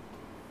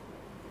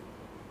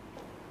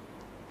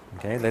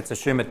 Okay, let's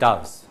assume it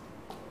does.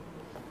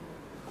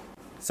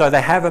 So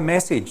they have a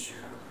message.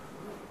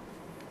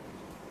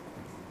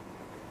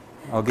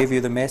 I'll give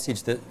you the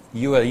message that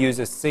you are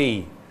user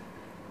C,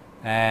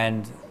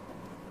 and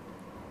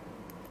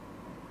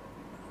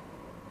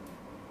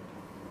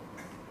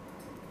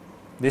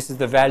This is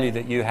the value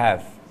that you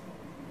have.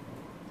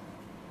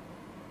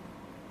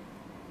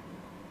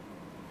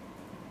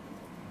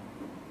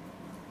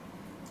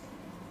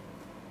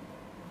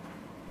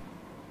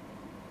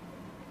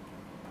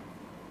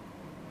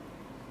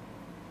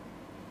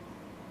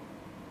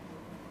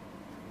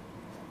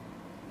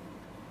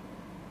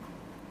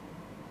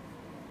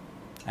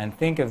 And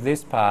think of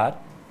this part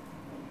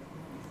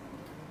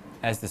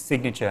as the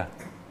signature.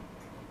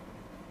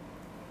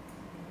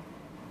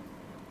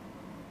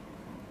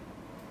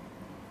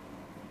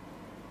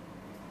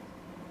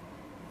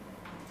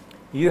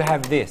 You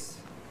have this,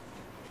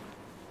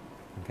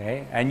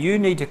 okay, and you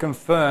need to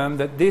confirm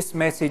that this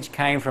message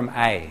came from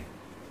A.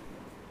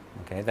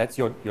 Okay, that's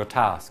your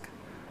task.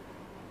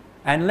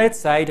 And let's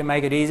say, to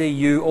make it easy,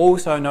 you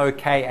also know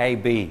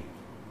KAB.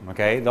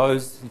 Okay,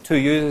 those two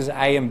users,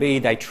 A and B,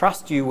 they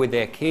trust you with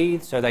their key,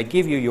 so they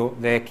give you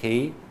their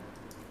key.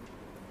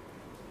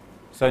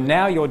 So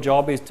now your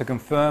job is to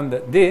confirm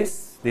that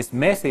this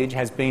message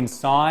has been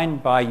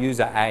signed by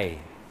user A.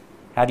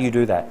 How do you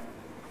do that?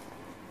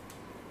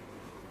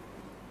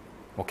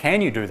 Or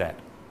can you do that?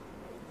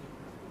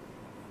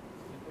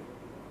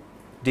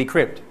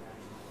 Decrypt.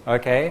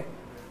 Okay,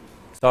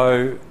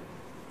 so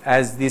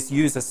as this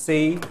user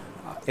C,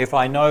 if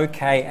I know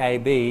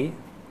KAB,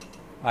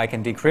 I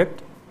can decrypt.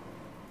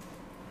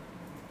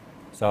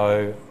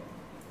 So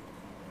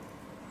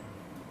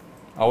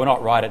I will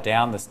not write it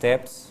down, the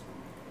steps,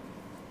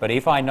 but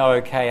if I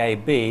know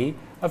KAB,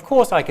 of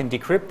course I can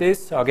decrypt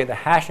this. I'll get the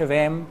hash of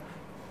M,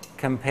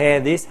 compare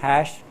this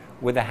hash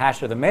with the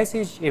hash of the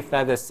message. If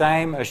they're the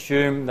same,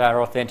 assume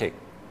they're authentic.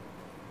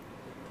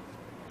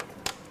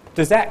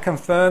 Does that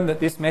confirm that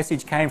this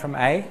message came from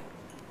A?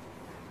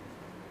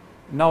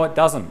 No, it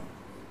doesn't.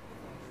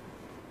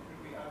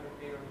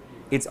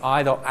 It's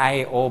either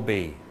A or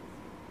B.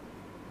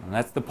 And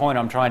that's the point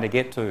I'm trying to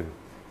get to.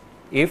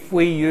 If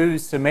we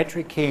use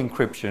symmetric key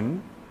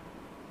encryption,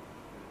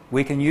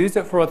 we can use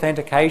it for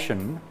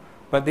authentication,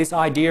 but this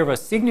idea of a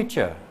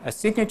signature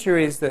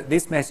is that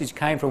this message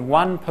came from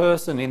one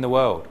person in the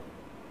world.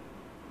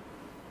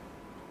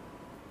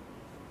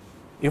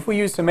 If we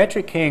use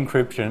symmetric key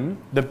encryption,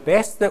 the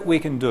best that we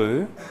can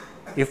do,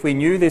 if we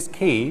knew this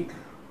key,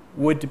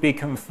 would be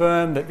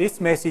confirm that this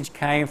message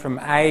came from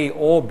A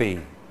or B.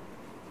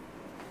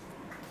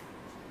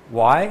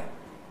 Why?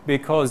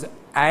 Because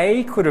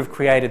A could have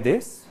created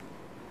this,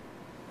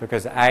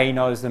 because A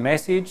knows the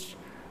message,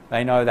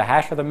 they know the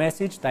hash of the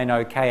message, they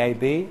know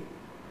KAB,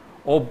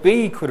 or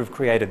B could have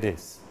created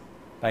this.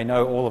 They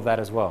know all of that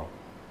as well.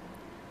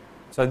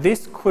 So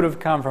this could have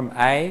come from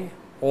A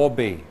or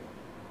B.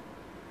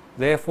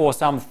 Therefore,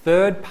 some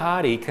third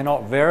party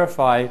cannot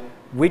verify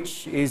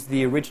which is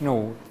the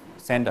original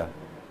sender.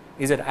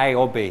 Is it A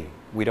or B?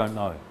 We don't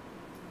know.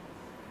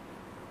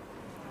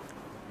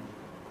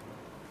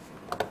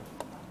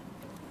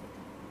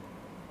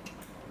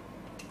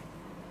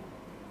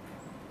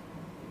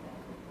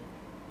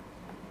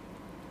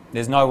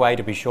 There's no way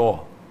to be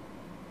sure.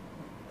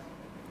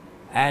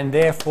 And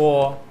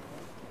therefore,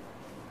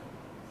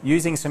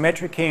 using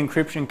symmetric key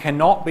encryption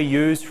cannot be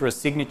used for a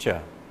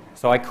signature.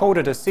 So I called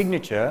it a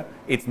signature,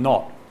 it's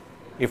not.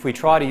 If we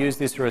try to use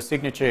this for a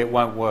signature, it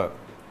won't work,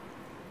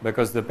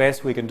 because the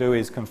best we can do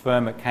is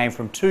confirm it came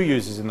from two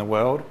users in the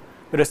world,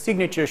 but a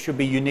signature should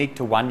be unique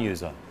to one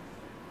user.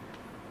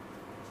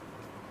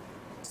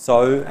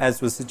 So,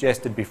 as was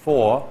suggested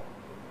before,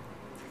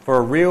 for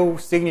a real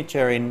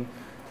signature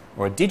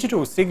or a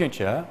digital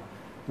signature,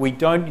 we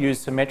don't use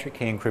symmetric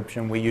key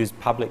encryption, we use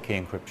public key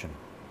encryption.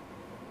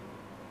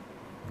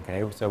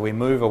 Okay, so we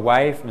move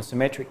away from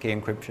symmetric key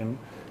encryption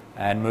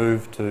and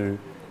move to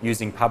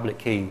using public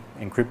key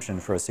encryption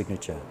for a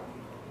signature.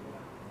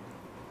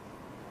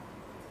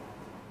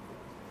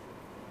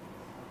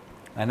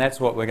 And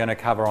that's what we're going to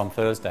cover on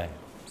Thursday.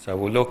 So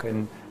we'll look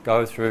and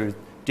go through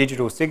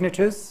digital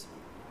signatures,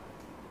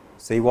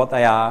 see what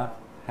they are,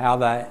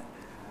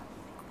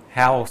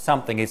 how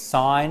something is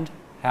signed,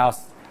 how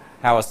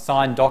a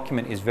signed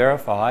document is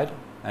verified,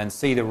 and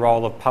see the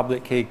role of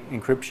public key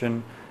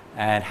encryption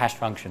and hash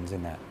functions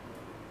in that.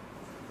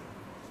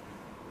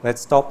 Let's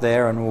stop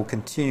there and we'll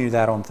continue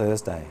that on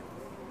Thursday.